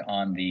trick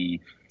on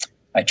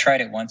I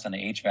tried it once on the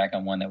HVAC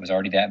on one that was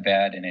already that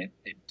bad, and it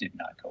did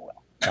not go well.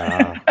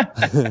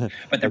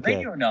 But the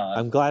radio knob.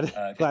 I'm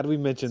glad we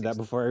mentioned that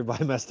before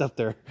everybody messed up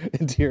their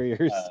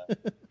interiors.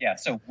 Yeah,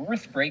 so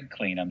Worth brake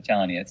clean, I'm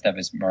telling you, that stuff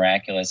is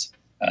miraculous.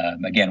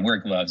 Again, wear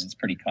gloves. It's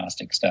pretty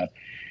caustic stuff.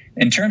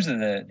 In terms of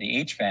the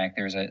HVAC,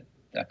 there's a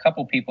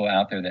couple people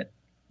out there that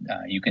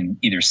you can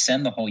either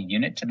send the whole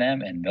unit to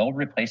them and they'll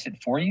replace it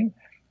for you,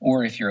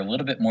 or if you're a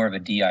little bit more of a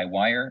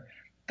DIYer,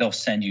 they'll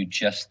send you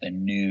just the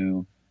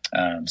new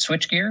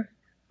switchgear,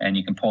 and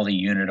you can pull the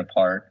unit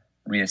apart,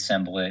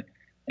 reassemble it,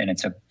 and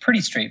it's a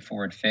pretty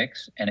straightforward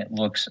fix, and it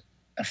looks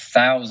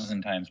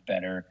 1,000 times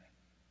better.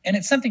 And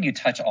it's something you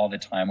touch all the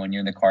time when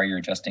you're in the car, you're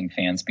adjusting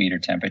fan speed or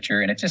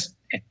temperature, and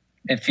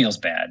it feels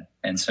bad.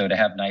 And so to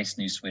have nice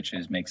new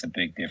switches makes a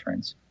big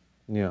difference.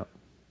 Yeah.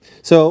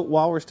 So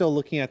while we're still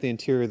looking at the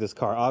interior of this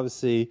car,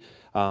 obviously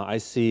I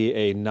see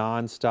a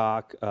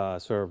non-stock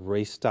sort of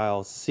race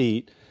style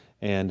seat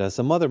and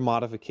some other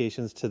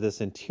modifications to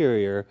this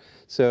interior.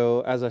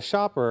 So as a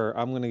shopper,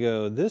 I'm going to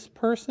go, this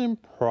person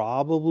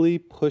probably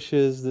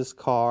pushes this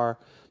car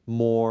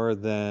more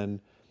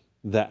than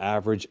the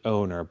average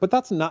owner. But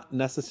that's not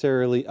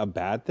necessarily a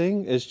bad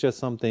thing. It's just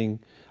something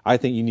I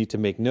think you need to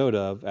make note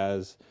of.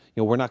 As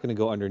you know, we're not going to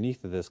go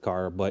underneath of this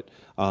car, but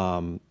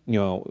you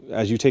know,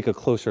 as you take a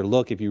closer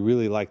look, if you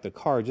really like the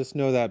car, just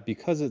know that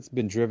because it's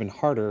been driven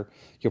harder,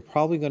 you're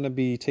probably going to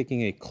be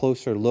taking a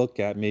closer look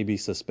at maybe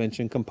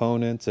suspension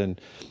components,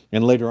 and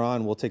later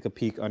on we'll take a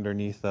peek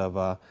underneath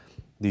of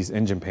these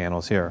engine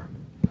panels here.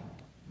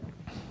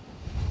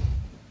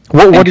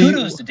 What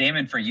kudos to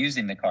Damon for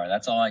using the car.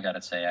 That's all I got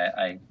to say.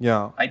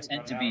 I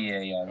tend to be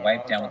a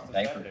wipe down with the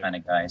diaper kind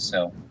of guy.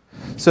 So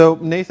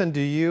Nathan,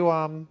 do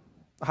you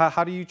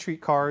how do you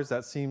treat cars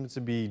that seem to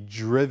be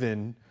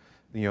driven,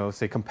 you know,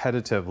 say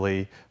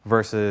competitively,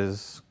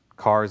 versus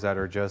cars that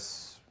are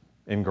just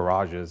in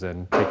garages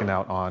and taken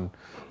out on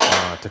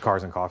to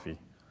Cars and Coffee?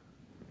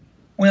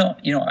 Well,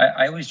 you know,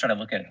 I always try to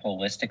look at it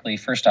holistically.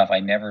 First off, I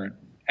never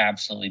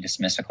absolutely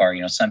dismiss a car.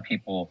 You know, some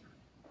people,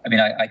 I mean,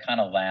 I kind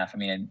of laugh. I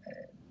mean,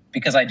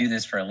 because I do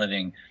this for a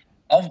living,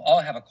 I'll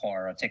have a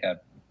car, I'll take a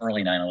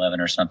early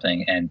 911 or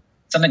something, and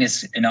something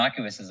as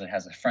innocuous as it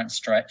has a front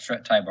strut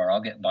tie bar, I'll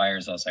get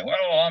buyers, I'll say,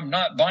 well, I'm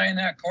not buying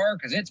that car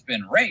because it's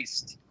been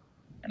raced.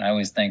 And I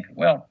always think,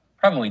 well,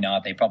 probably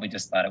not. They probably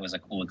just thought it was a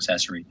cool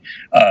accessory.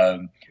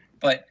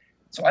 But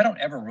so I don't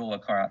ever rule a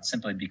car out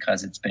simply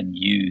because it's been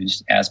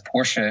used, as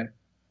Porsche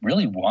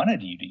really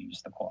wanted you to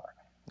use the car.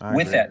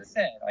 With that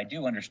said, I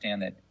do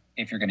understand that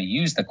if you're going to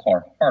use the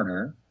car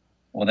harder,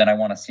 well, then I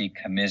want to see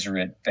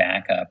commiserate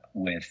backup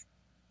with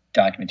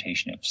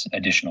documentation of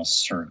additional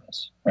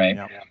service, right?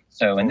 Yeah.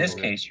 So in this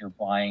case, you're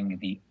buying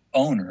the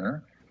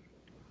owner.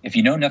 If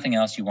you know nothing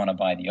else, you want to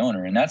buy the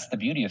owner. And that's the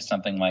beauty of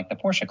something like the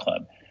Porsche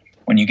Club.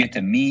 When you get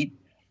to meet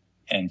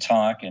and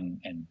talk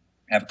and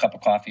have a cup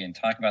of coffee and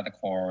talk about the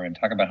car and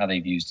talk about how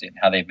they've used it and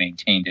how they've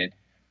maintained it,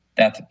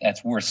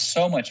 that's worth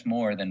so much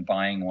more than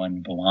buying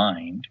one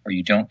blind, or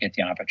you don't get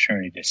the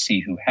opportunity to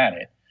see who had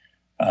it.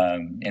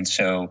 And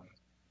so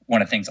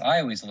one of the things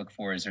I always look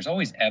for is there's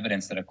always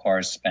evidence that a car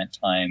has spent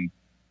time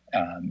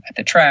at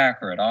the track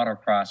or at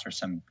autocross, or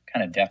some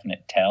kind of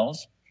definite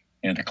tells.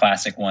 You know, the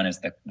classic one is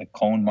the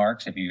cone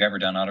marks. If you've ever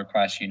done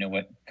autocross, you know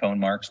what cone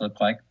marks look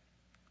like.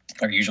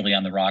 They're usually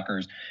on the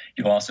rockers.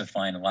 You'll also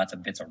find lots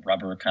of bits of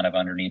rubber kind of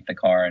underneath the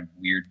car in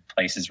weird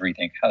places where you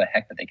think, how the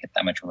heck did they get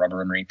that much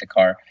rubber underneath the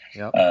car?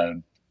 Yep.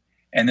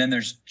 And then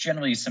there's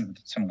generally some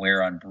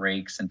wear on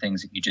brakes and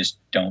things that you just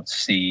don't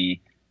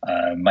see.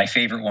 My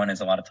favorite one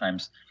is a lot of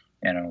times,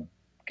 you know,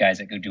 guys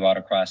that go do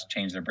autocross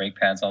change their brake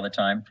pads all the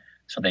time.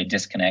 So they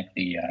disconnect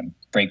the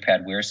brake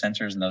pad wear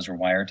sensors, and those are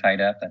wire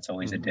tied up. That's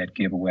always a dead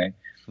giveaway.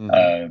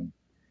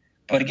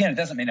 But again, it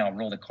doesn't mean I'll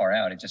roll the car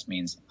out. It just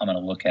means I'm going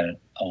to look at it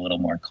a little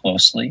more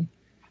closely.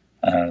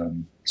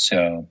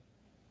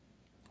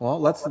 Well,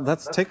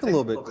 let's take a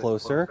little bit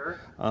closer.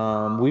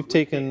 We've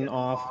taken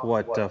off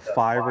what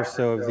 5 or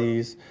so of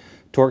these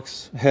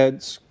Torx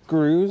head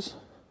screws,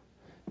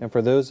 and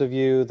for those of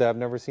you that have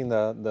never seen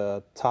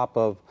the top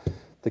of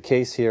the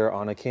case here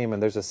on a Cayman,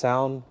 there's a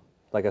sound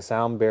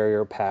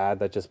barrier pad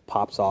that just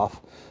pops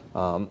off.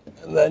 And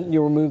then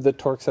you remove the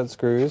Torx head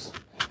screws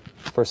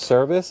for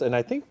service, and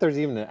I think there's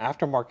even an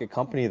aftermarket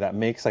company that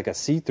makes like a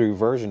see-through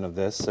version of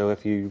this. So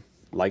if you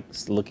like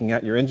looking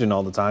at your engine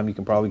all the time, you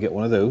can probably get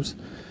one of those.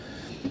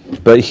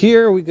 But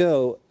here we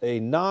go, a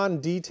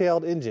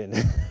non-detailed engine.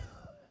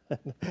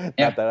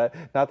 Yeah.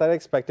 Not that I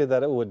expected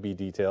that it would be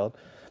detailed,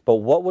 but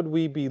what would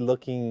we be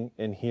looking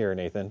in here,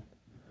 Nathan?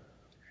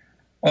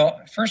 Well,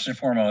 first and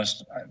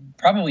foremost,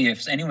 probably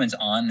if anyone's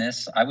on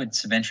this, I would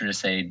venture to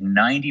say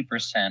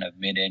 90% of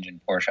mid-engine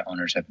Porsche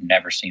owners have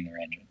never seen their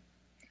engine.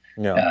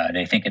 Yeah.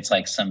 They think it's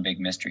like some big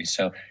mystery.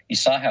 So you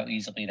saw how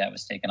easily that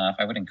was taken off.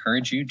 I would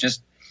encourage you,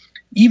 just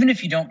even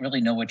if you don't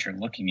really know what you're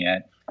looking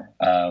at,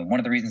 one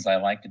of the reasons I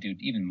like to do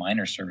even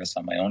minor service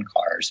on my own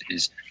cars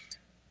is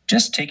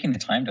just taking the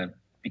time to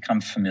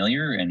become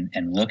familiar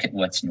and look at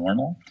what's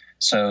normal.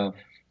 So,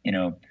 you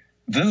know,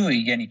 Vu,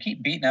 again, you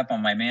keep beating up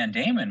on my man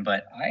Damon,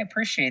 but I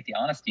appreciate the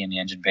honesty in the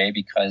engine bay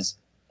because,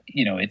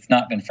 you know, it's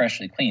not been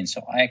freshly cleaned.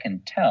 So I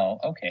can tell,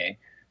 okay,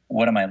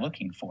 what am I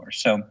looking for?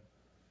 So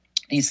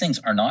these things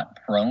are not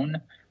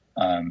prone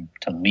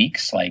to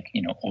leaks like,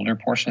 you know, older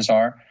Porsches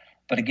are.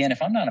 But again,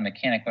 if I'm not a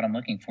mechanic, what I'm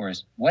looking for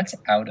is what's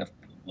out of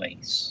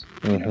place.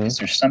 You know, is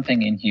there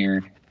something in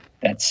here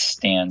that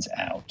stands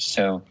out?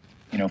 So,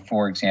 you know,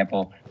 for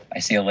example, I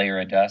see a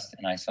layer of dust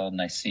and I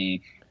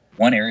see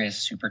one area is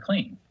super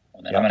clean.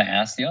 Well, then I'm going to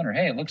ask the owner,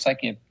 hey, it looks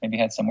like you maybe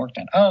had some work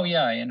done. Oh,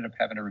 yeah, I ended up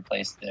having to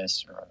replace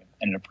this or I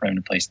ended up having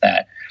to replace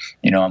that.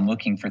 You know, I'm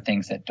looking for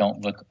things that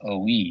don't look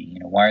OE. You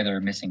know, why are there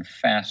missing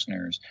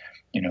fasteners?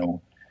 You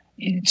know,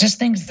 just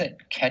things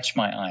that catch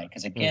my eye.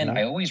 Because, again,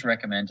 I always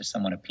recommend to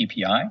someone a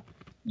PPI,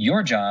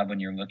 your job when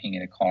you're looking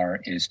at a car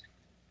is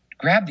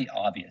grab the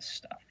obvious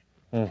stuff,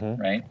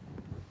 right?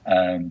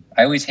 I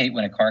always hate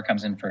when a car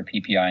comes in for a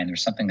PPI and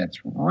there's something that's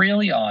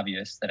really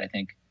obvious that I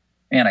think,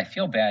 man, I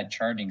feel bad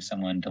charging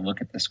someone to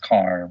look at this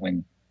car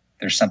when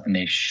there's something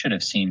they should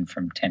have seen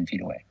from 10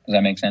 feet away. Does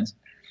that make sense?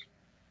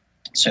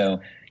 So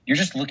you're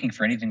just looking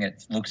for anything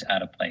that looks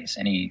out of place,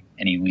 any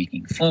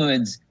leaking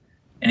fluids,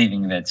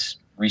 anything that's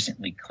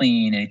recently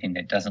clean, anything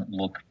that doesn't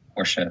look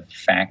Porsche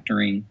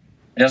factory.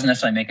 It doesn't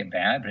necessarily make it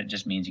bad, but it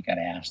just means you got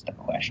to ask the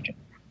question,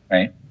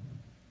 right?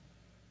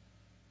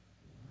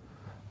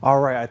 All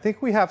right, I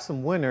think we have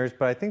some winners,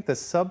 but I think the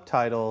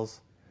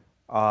subtitles,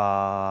 we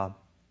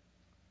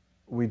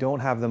don't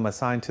have them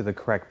assigned to the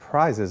correct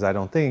prizes, I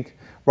don't think.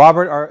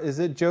 Robert, is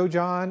it Joe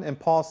John and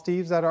Paul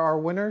Steves that are our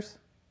winners?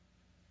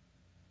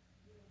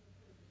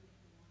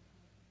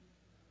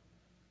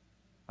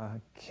 I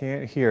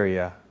can't hear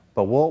you,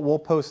 but we'll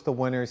post the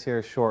winners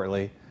here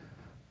shortly.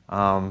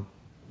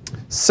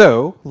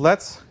 So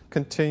let's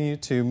continue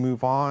to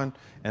move on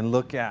and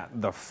look at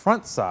the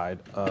front side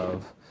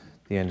of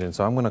the engine.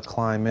 So I'm going to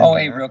climb in. Oh,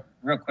 hey, real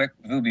quick,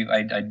 Vubi,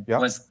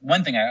 was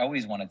one thing I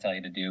always want to tell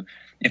you to do.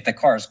 If the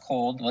car is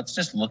cold, let's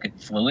just look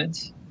at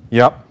fluids.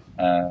 Yep.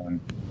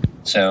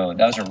 So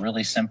those are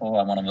really simple.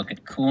 I want to look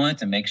at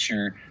coolant and make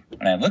sure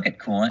when I look at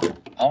coolant,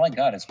 all I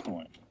got is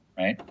coolant,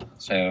 right?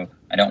 So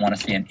I don't want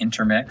to see an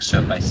intermix.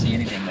 So if I see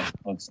anything that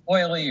looks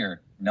oily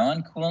or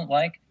non-coolant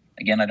like,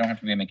 again, I don't have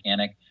to be a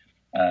mechanic.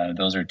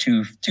 Those are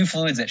two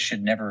fluids that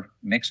should never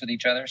mix with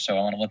each other. So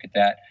I want to look at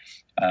that.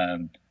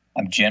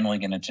 I'm generally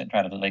going to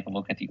try to take a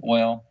look at the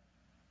oil,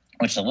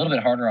 which is a little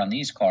bit harder on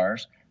these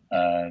cars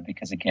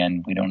because,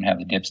 again, we don't have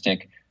the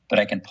dipstick. But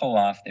I can pull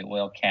off the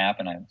oil cap,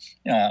 and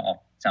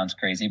sounds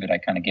crazy, but I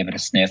kind of give it a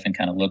sniff and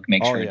kind of look,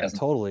 make sure it doesn't.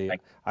 Totally.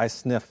 Like, I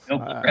sniff.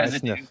 I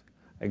sniff.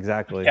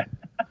 Exactly. Yeah.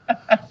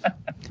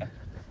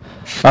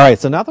 All right,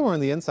 so now that we're on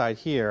the inside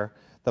here,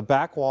 the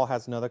back wall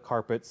has another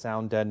carpet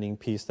sound deadening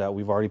piece that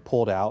we've already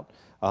pulled out.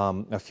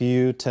 A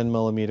few 10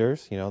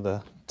 millimeters, you know,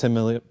 the 10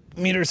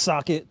 millimeter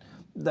socket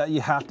that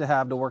you have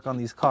to work on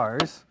these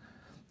cars.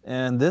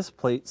 And this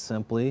plate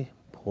simply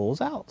pulls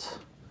out.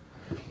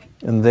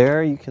 And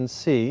there you can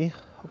see,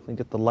 hopefully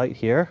get the light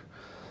here.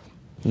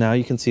 Now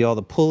you can see all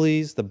the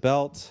pulleys, the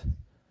belt.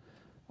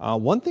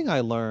 One thing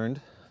I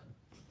learned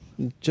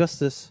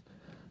just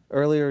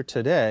earlier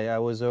today, I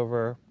was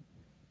over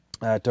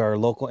at our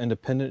local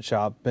independent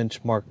shop,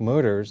 Benchmark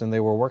Motors, and they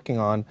were working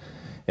on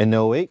an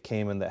 08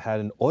 Cayman that had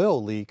an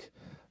oil leak,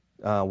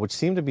 which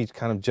seemed to be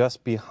kind of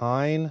just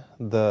behind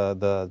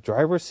the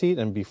driver's seat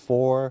and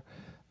before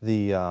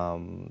the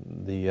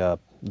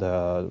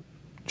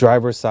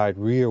driver's side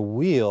rear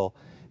wheel.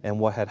 And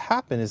what had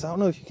happened is, I don't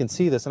know if you can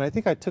see this, and I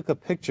think I took a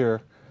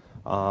picture,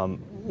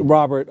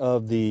 Robert,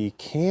 of the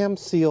cam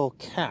seal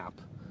cap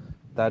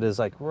that is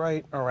like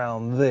right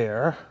around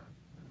there.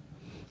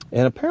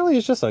 And apparently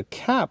it's just a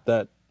cap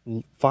that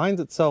finds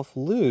itself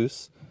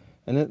loose,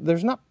 and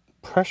there's not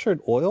pressured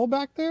oil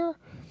back there,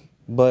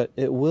 but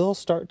it will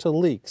start to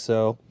leak.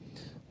 So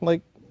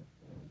like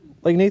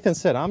Nathan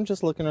said, I'm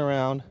just looking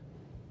around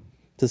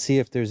to see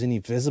if there's any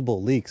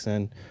visible leaks.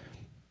 And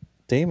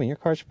Damon, your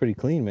car's pretty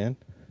clean, man.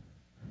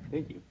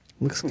 Thank you.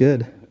 Looks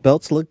good.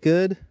 Belts look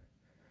good.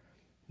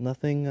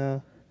 Nothing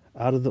out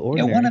of the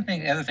ordinary. Yeah,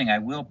 the other thing I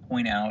will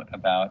point out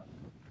about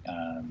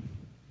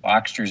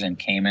Boxsters and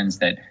Caymans,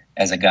 that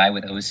as a guy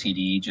with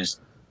OCD, just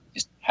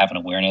have an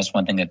awareness.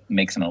 One thing that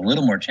makes them a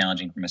little more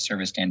challenging from a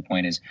service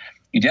standpoint is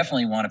you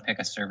definitely want to pick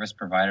a service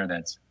provider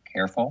that's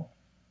careful,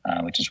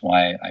 which is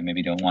why I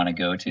maybe don't want to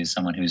go to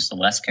someone who's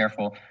less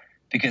careful,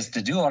 because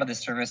to do a lot of this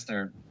service,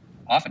 they're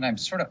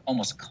oftentimes sort of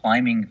almost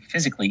climbing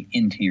physically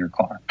into your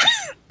car.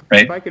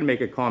 Right? If I could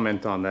make a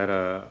comment on that,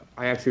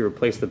 I actually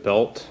replaced the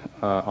belt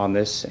on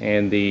this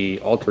and the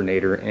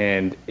alternator,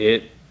 and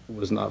it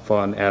was not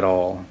fun at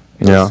all.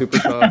 It was super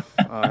tough.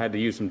 I had to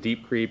use some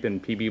deep creep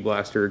and PB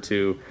Blaster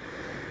to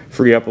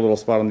free up a little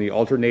spot on the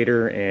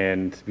alternator,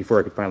 and before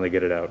I could finally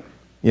get it out.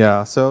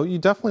 Yeah, so you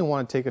definitely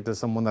want to take it to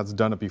someone that's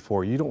done it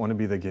before. You don't want to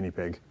be the guinea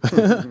pig.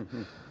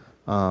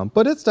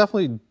 But it's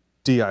definitely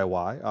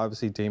DIY.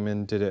 Obviously,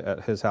 Damon did it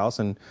at his house,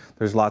 and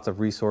there's lots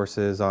of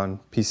resources on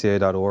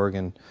PCA.org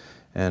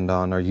and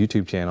on our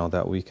YouTube channel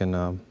that we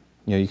can,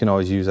 you can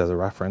always use as a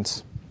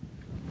reference.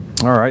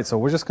 All right, so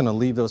we're just going to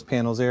leave those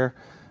panels there.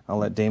 I'll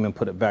let Damon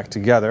put it back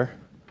together.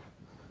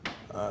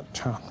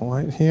 Turn on the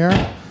light here.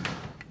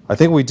 I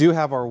think we do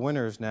have our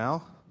winners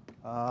now.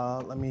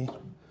 Let me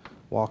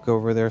walk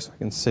over there so I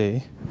can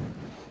see.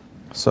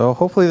 So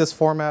hopefully this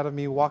format of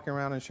me walking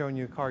around and showing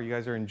you a car, you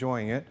guys are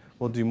enjoying it.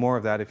 We'll do more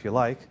of that if you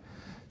like.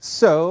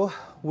 So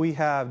we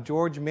have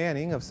George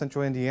Manning of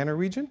Central Indiana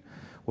Region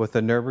with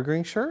the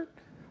Nürburgring shirt.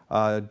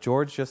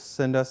 George, just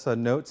send us a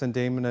note, send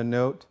Damon a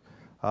note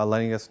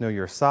letting us know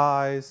your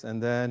size.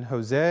 And then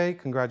Jose,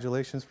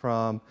 congratulations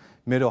from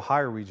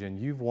Mid-Ohio Region.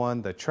 You've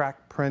won the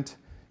track print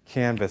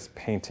canvas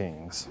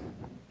paintings.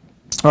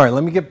 All right,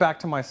 let me get back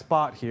to my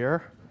spot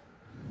here.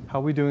 How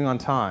are we doing on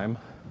time?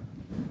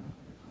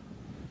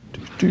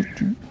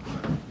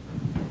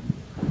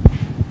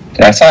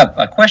 I saw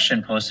a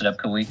question posted up.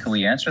 Could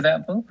we answer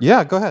that, Boo?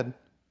 Yeah, go ahead.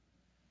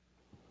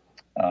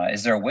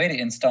 Is there a way to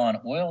install an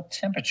oil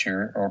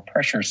temperature or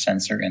pressure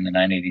sensor in the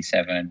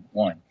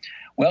 987-1?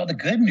 Well, the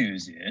good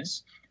news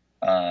is,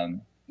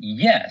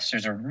 yes,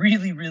 there's a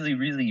really, really,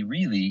 really,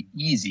 really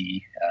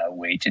easy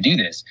way to do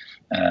this.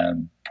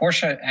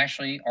 Porsche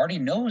actually already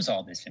knows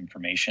all this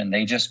information.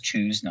 They just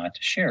choose not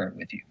to share it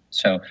with you.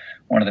 So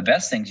one of the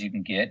best things you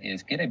can get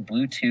is get a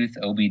Bluetooth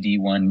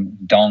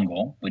OBD1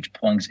 dongle, which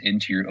plugs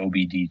into your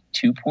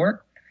OBD2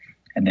 port.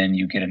 And then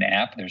you get an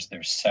app. There's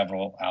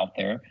several out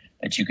there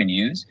that you can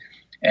use.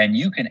 And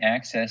you can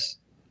access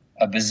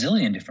a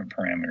bazillion different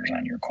parameters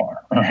on your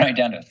car, right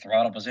down to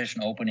throttle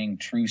position, opening,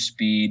 true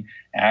speed,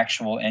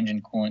 actual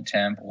engine coolant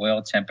temp,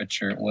 oil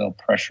temperature, oil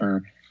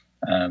pressure,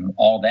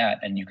 all that.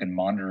 And you can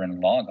monitor and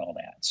log all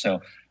that. So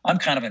I'm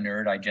kind of a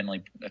nerd. I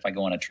generally, if I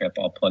go on a trip,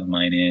 I'll plug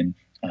mine in.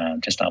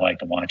 I like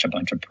to watch a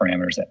bunch of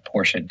parameters that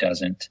Porsche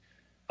doesn't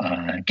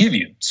give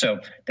you. So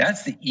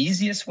that's the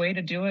easiest way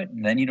to do it.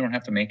 And then you don't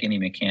have to make any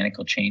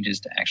mechanical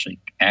changes to actually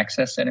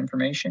access that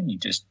information. You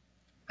just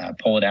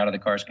pull it out of the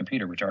car's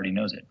computer, which already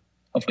knows it.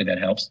 Hopefully that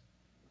helps.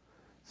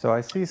 So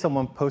I see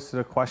someone posted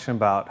a question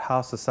about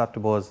how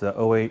susceptible is the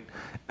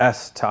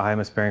 08S to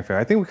IMS bearing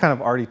failure. I think we kind of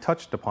already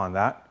touched upon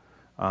that,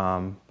 but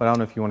I don't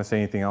know if you want to say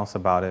anything else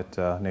about it,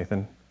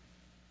 Nathan.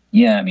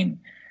 Yeah, I mean,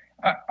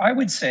 I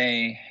would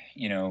say,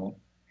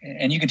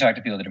 and you can talk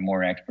to people that are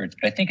more experts,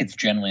 but I think it's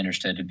generally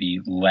understood to be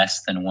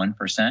less than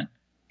 1%.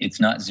 It's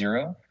not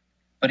zero.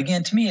 But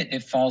again, to me,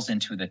 it falls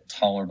into the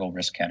tolerable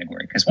risk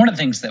category. Because one of the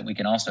things that we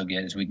can also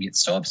get is we get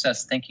so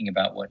obsessed thinking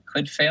about what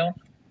could fail.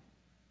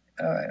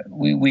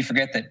 We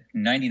forget that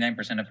 99%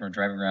 of them are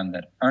driving around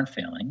that aren't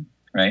failing,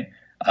 right?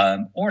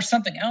 Or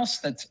something else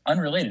that's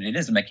unrelated. It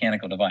is a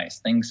mechanical device.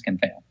 Things can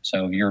fail.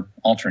 So your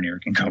alternator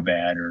can go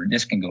bad, or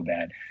this can go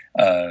bad.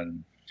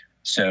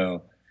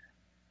 So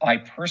I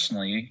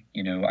personally,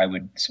 I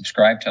would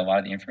subscribe to a lot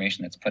of the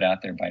information that's put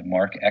out there by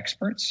marque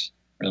experts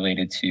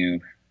related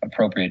to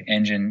appropriate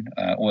engine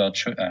oil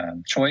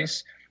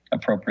choice,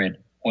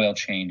 appropriate oil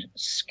change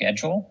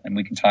schedule. And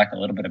we can talk a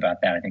little bit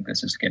about that. I think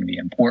this is going to be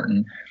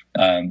important.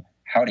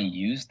 How to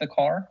use the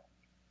car.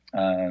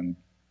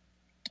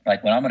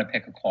 Like when I'm going to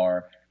pick a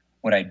car,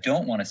 what I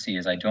don't want to see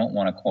is I don't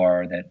want a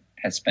car that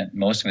has spent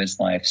most of its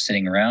life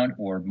sitting around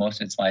or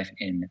most of its life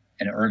in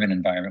an urban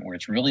environment where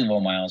it's really low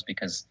miles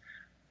because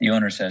the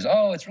owner says,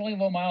 oh, it's really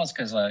low miles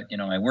because, I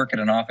work at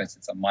an office.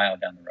 It's a mile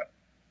down the road.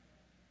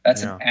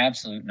 That's an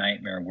absolute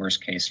nightmare,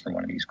 worst case for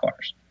one of these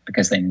cars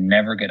because they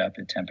never get up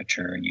to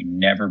temperature. You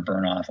never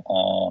burn off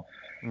all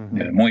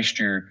the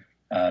moisture.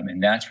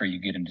 And that's where you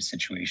get into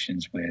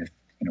situations with,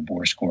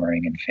 bore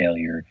scoring and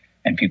failure.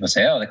 And people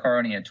say, oh, the car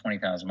only had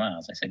 20,000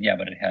 miles. I said, yeah,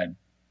 but it had,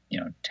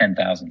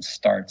 10,000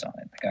 starts on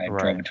it. The guy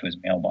drove it to his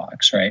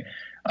mailbox, right?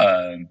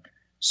 And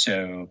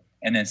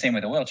then same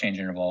with the oil change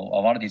interval.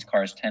 A lot of these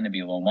cars tend to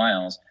be low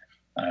miles.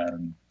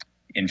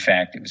 In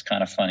fact, it was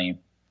kind of funny.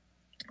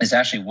 This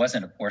actually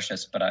wasn't a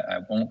Porsche, but I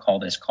won't call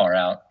this car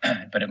out,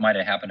 but it might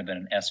have happened to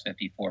have been an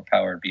S54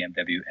 powered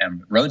BMW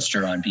M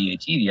Roadster on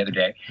BAT the other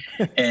day.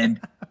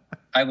 And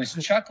I was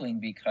chuckling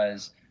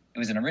because it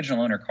was an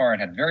original owner car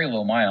and had very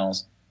low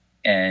miles,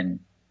 and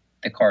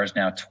the car is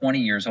now 20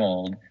 years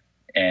old,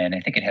 and I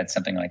think it had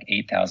something like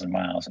 8,000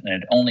 miles, and it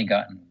had only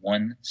gotten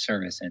one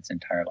service in its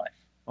entire life.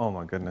 Oh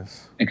my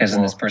goodness. Because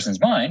in this person's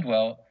mind,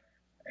 well,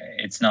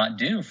 it's not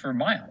due for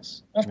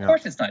miles. Well, of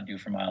course it's not due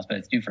for miles, but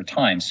it's due for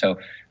time. So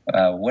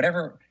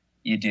whatever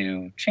you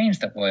do, change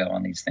the oil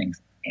on these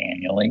things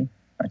annually.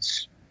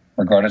 That's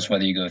regardless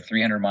whether you go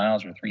 300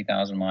 miles or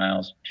 3,000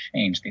 miles,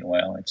 change the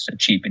oil. It's a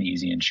cheap and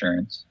easy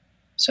insurance.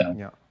 So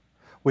yeah.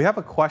 We have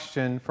a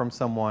question from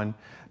someone.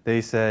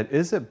 They said,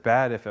 is it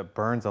bad if it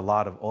burns a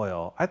lot of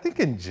oil? I think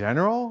in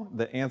general,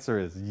 the answer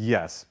is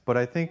yes. But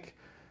I think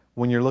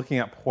when you're looking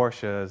at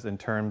Porsches in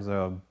terms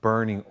of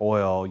burning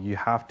oil, you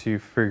have to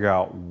figure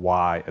out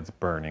why it's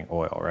burning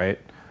oil, right?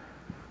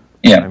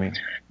 Yeah. I mean,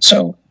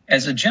 so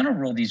as a general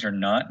rule, these are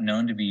not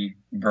known to be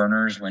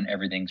burners when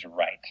everything's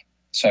right.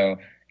 So,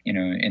 you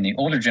know, in the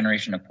older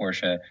generation of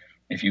Porsche,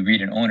 if you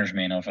read an owner's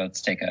manual,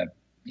 let's take a,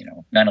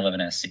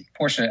 911 SC,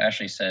 Porsche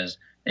actually says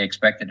they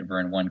expected to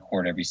burn 1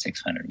 quart every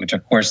 600, which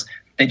of course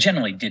they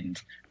generally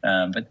didn't.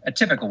 But a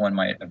typical one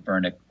might have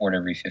burned a quart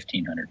every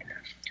 1,500.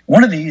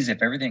 One of these,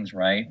 if everything's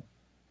right,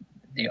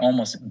 they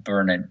almost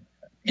burn an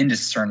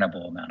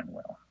indiscernible amount of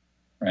oil,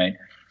 right?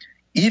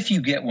 If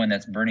you get one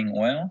that's burning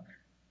oil,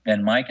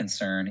 then my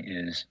concern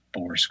is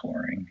bore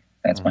scoring.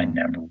 That's my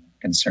number one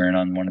concern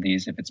on one of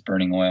these, if it's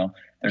burning oil.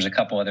 There's a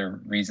couple other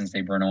reasons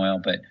they burn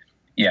oil, but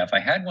yeah, if I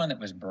had one that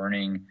was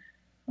burning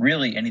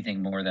really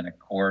anything more than a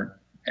quart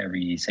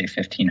every, say,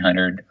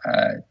 1,500,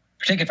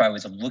 particularly if I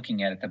was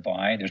looking at it to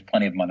buy, there's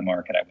plenty of them on the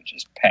market, I would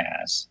just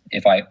pass.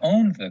 If I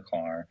owned the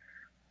car,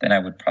 then I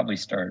would probably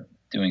start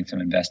doing some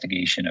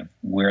investigation of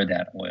where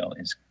that oil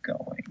is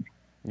going.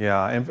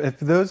 Yeah, and if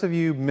those of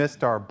you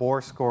missed our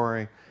bore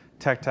scoring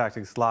Tech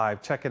Tactics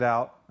Live, check it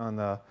out on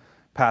the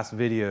past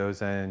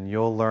videos and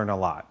you'll learn a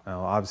lot.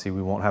 Now, obviously,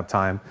 we won't have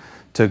time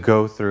to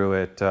go through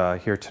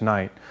it here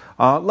tonight.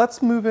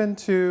 Let's move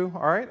into,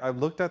 all right, I've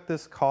looked at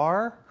this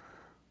car.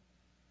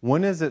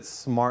 When is it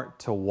smart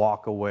to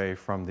walk away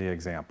from the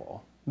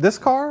example? This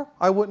car,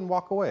 I wouldn't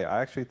walk away.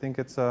 I actually think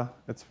it's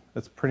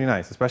pretty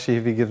nice, especially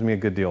if he gives me a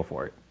good deal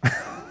for it.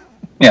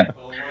 Yeah.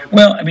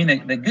 Well, I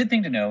mean, the good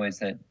thing to know is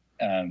that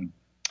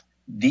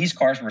these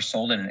cars were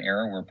sold in an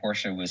era where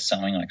Porsche was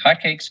selling like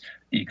hotcakes.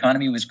 The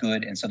economy was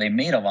good, and so they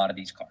made a lot of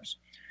these cars.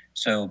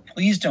 So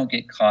please don't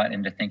get caught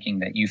into thinking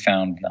that you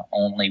found the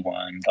only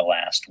one, the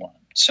last one.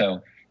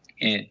 So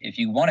if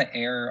you want to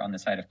err on the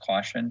side of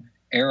caution,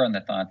 err on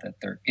the thought that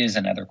there is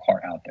another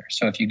car out there.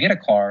 So if you get a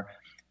car,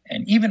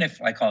 and even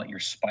if I call it your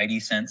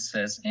spidey sense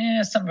says,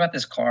 something about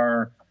this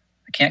car,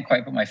 I can't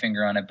quite put my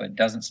finger on it, but it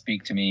doesn't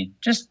speak to me,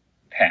 just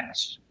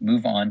pass.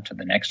 Move on to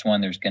the next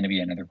one. There's going to be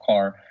another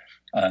car.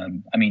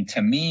 I mean,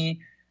 to me,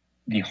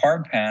 the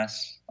hard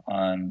pass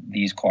on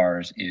these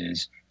cars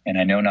is, and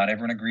I know not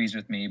everyone agrees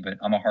with me, but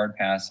I'm a hard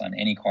pass on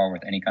any car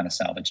with any kind of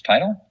salvage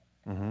title.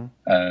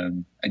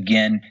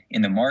 Again,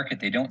 in the market,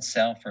 they don't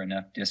sell for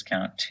enough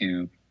discount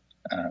to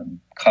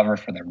cover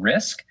for the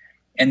risk.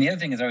 And the other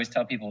thing is I always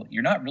tell people,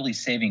 you're not really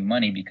saving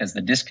money because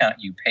the discount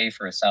you pay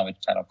for a salvage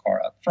title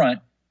car up front,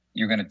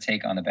 you're going to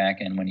take on the back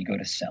end when you go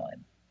to sell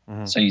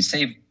it. So you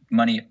save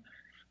money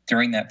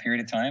during that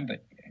period of time,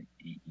 but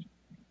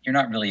you're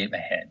not really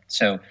ahead.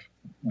 So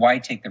why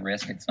take the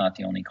risk? It's not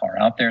the only car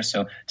out there.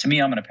 So to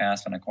me, I'm going to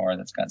pass on a car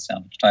that's got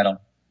salvage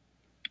title.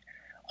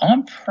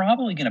 I'm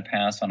probably going to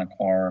pass on a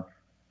car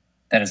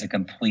that is a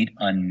complete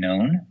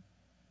unknown.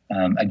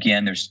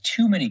 Again, there's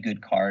too many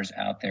good cars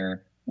out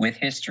there with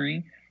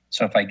history.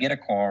 So if I get a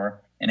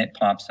car and it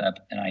pops up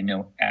and I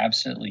know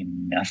absolutely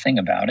nothing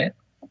about it,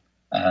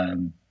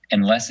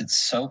 unless it's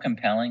so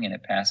compelling and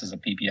it passes a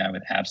PPI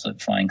with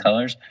absolute flying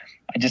colors,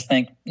 I just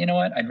think, you know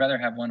what, I'd rather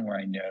have one where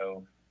I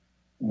know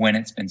when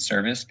it's been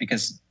serviced.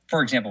 Because,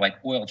 for example, like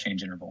oil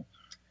change interval,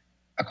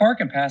 a car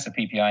can pass a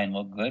PPI and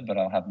look good, but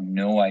I'll have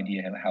no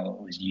idea how it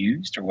was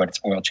used or what its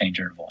oil change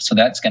interval. So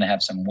that's going to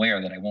have some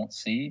wear that I won't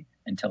see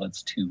until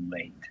it's too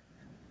late.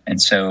 And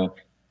so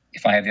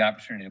if I have the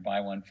opportunity to buy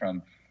one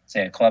from,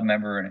 say, a club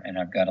member, and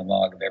I've got a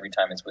log of every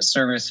time it was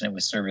serviced, and it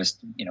was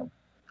serviced,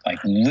 like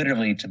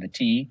literally to the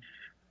T,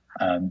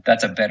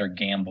 that's a better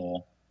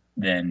gamble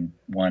than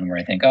one where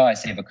I think, I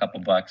save a couple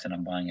bucks and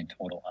I'm buying a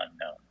total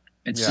unknown.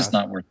 It's just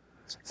not worth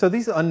it. So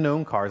these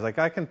unknown cars, like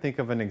I can think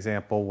of an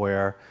example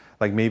where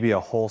like maybe a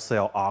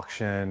wholesale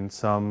auction,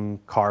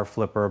 some car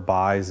flipper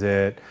buys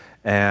it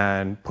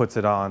and puts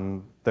it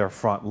on their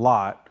front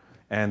lot,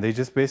 and they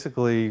just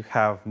basically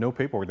have no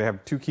paperwork. They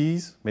have 2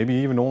 keys, maybe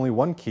even only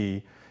 1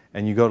 key,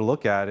 and you go to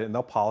look at it and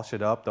they'll polish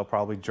it up. They'll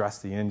probably dress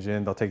the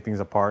engine. They'll take things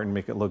apart and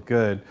make it look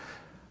good.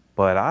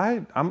 But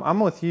I'm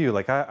with you.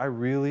 Like I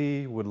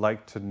really would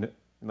like to,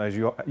 as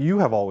you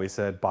have always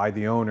said, buy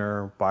the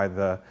owner, buy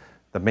the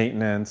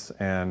maintenance,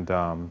 and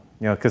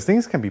because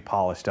things can be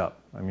polished up.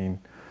 I mean,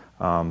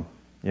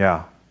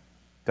 yeah,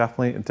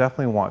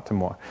 definitely want to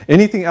more.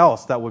 Anything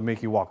else that would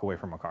make you walk away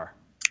from a car?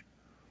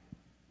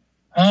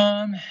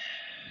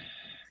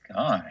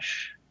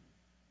 Gosh.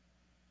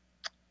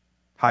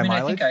 High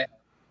mileage?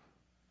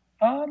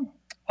 I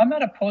I'm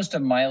not opposed to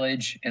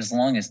mileage as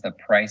long as the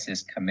price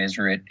is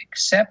commiserate,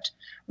 except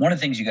one of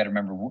the things you got to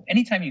remember,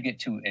 anytime you get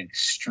to an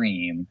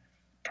extreme,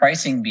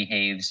 pricing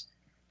behaves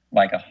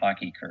like a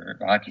hockey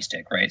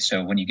stick, right?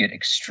 So when you get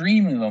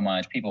extremely low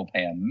mileage, people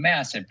pay a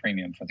massive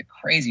premium for the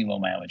crazy low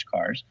mileage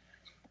cars.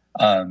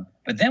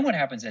 But then what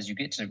happens as you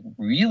get to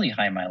really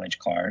high mileage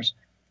cars,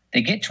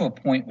 they get to a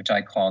point which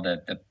I call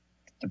the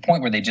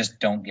point where they just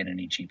don't get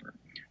any cheaper.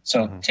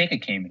 So take a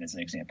Cayman as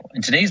an example.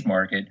 In today's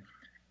market,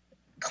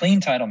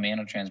 clean title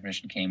manual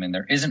transmission Cayman,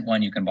 there isn't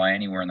one you can buy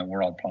anywhere in the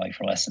world probably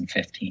for less than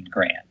 15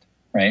 grand,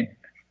 right?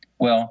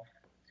 Well,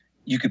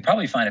 you could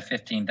probably find a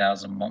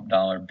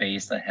 $15,000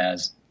 base that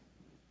has,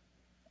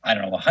 I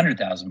don't know,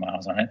 100,000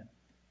 miles on it.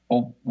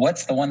 Well,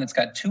 what's the one that's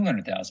got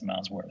 200,000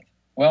 miles worth?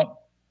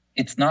 Well,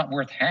 it's not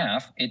worth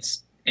half.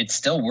 It's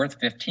still worth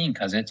 15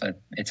 because it's a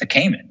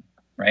Cayman,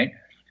 right?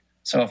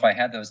 So if I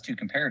had those two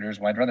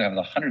comparators, well, I'd rather have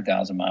the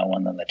 100,000 mile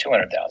one than the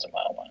 200,000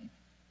 mile one,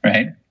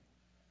 right?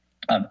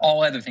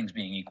 All other things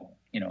being equal,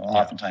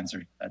 oftentimes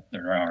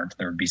there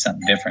would be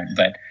something different,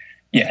 but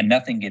yeah,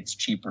 nothing gets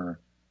cheaper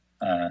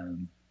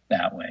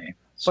that way.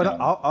 So. But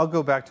I'll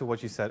go back to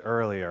what you said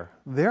earlier.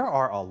 There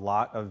are a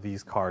lot of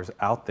these cars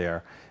out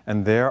there,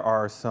 and there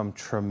are some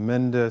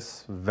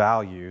tremendous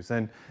values.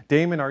 And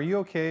Damon, are you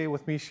okay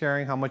with me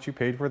sharing how much you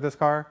paid for this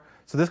car?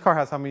 So this car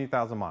has how many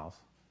thousand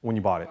miles when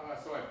you bought it?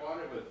 So I bought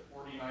it with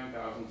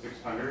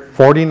 49,600.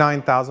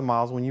 49,000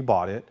 miles when you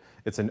bought it.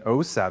 It's an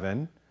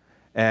 07.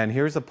 And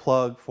here's a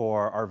plug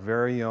for our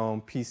very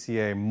own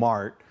PCA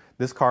Mart.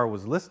 This car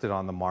was listed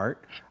on the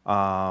Mart.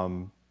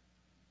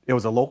 It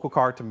was a local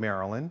car to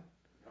Maryland.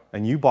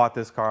 And you bought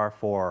this car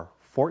for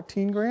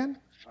 14 grand?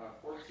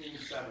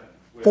 14.7.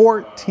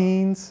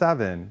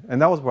 14.7.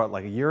 And that was what,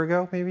 like a year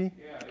ago, maybe?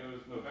 Yeah, it was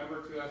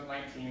November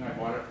 2019. I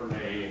bought it from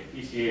a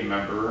PCA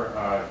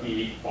member.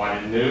 He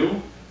bought it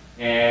new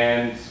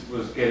and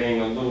was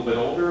getting a little bit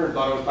older and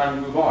thought it was time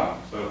to move on.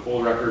 So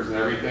full records and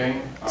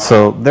everything.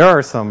 So there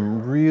are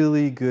some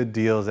really good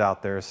deals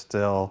out there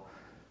still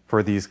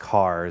for these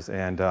cars.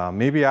 And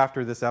maybe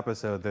after this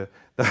episode,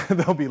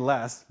 there'll be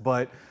less.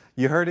 But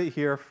you heard it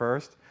here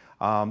first.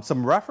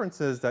 Some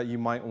references that you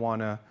might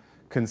want to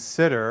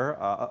consider.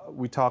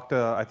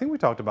 I think we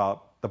talked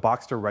about the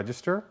Boxster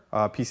Register,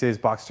 PCA's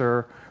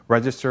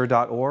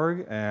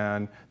BoxsterRegister.org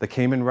and the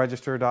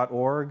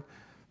CaymanRegister.org.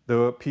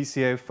 The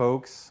PCA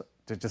folks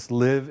to just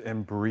live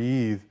and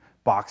breathe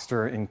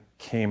Boxster and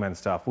Cayman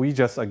stuff.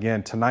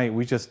 Tonight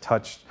we just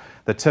touched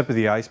the tip of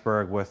the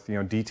iceberg with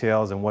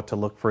details and what to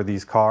look for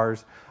these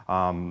cars.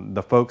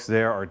 The folks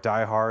there are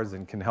diehards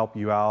and can help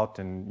you out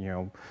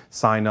and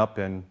sign up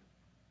and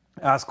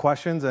ask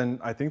questions, and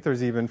I think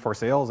there's even for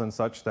sales and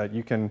such that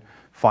you can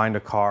find a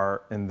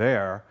car in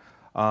there.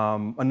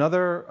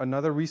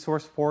 Another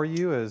resource for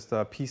you is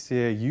the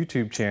PCA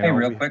YouTube channel. Hey,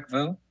 real quick,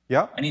 Vu.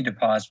 Yeah. I need to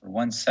pause for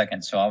 1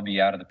 second, so I'll be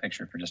out of the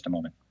picture for just a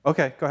moment.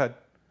 Okay, go ahead.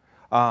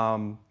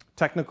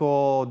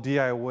 Technical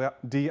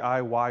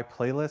DIY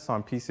playlists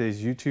on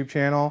PCA's YouTube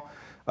channel.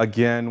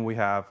 Again, we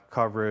have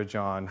coverage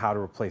on how to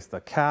replace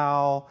the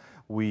cowl.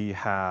 We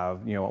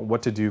have,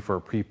 what to do for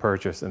a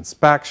pre-purchase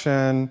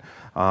inspection,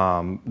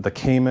 the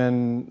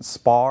Cayman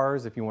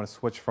spars, if you want to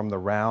switch from the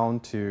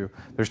round to,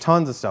 there's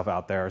tons of stuff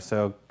out there.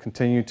 So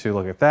continue to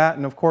look at that.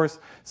 And of course,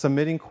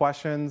 submitting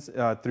questions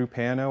through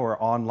Pano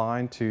or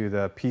online to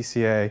the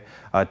PCA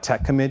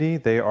Tech Committee.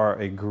 They are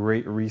a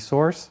great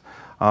resource.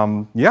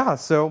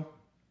 So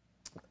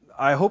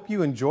I hope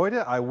you enjoyed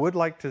it. I would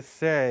like to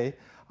say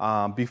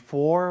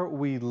before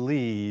we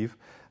leave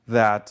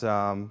that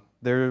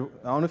I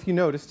don't know if you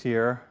noticed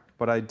here,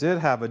 but I did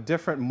have a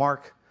different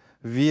marque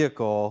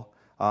vehicle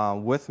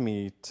with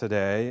me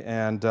today.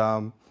 And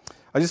I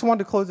just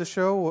wanted to close the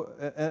show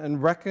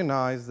and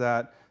recognize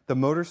that the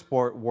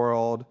motorsport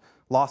world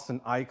lost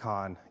an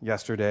icon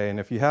yesterday. And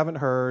if you haven't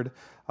heard,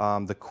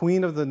 the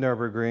queen of the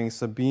Nürburgring,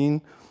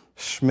 Sabine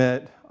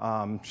Schmidt,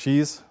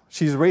 she's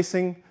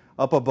racing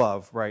up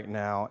above right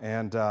now.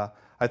 And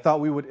I thought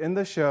we would end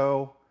the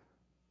show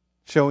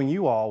showing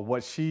you all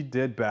what she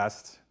did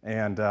best.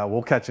 And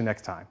we'll catch you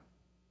next time.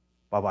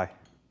 Bye-bye.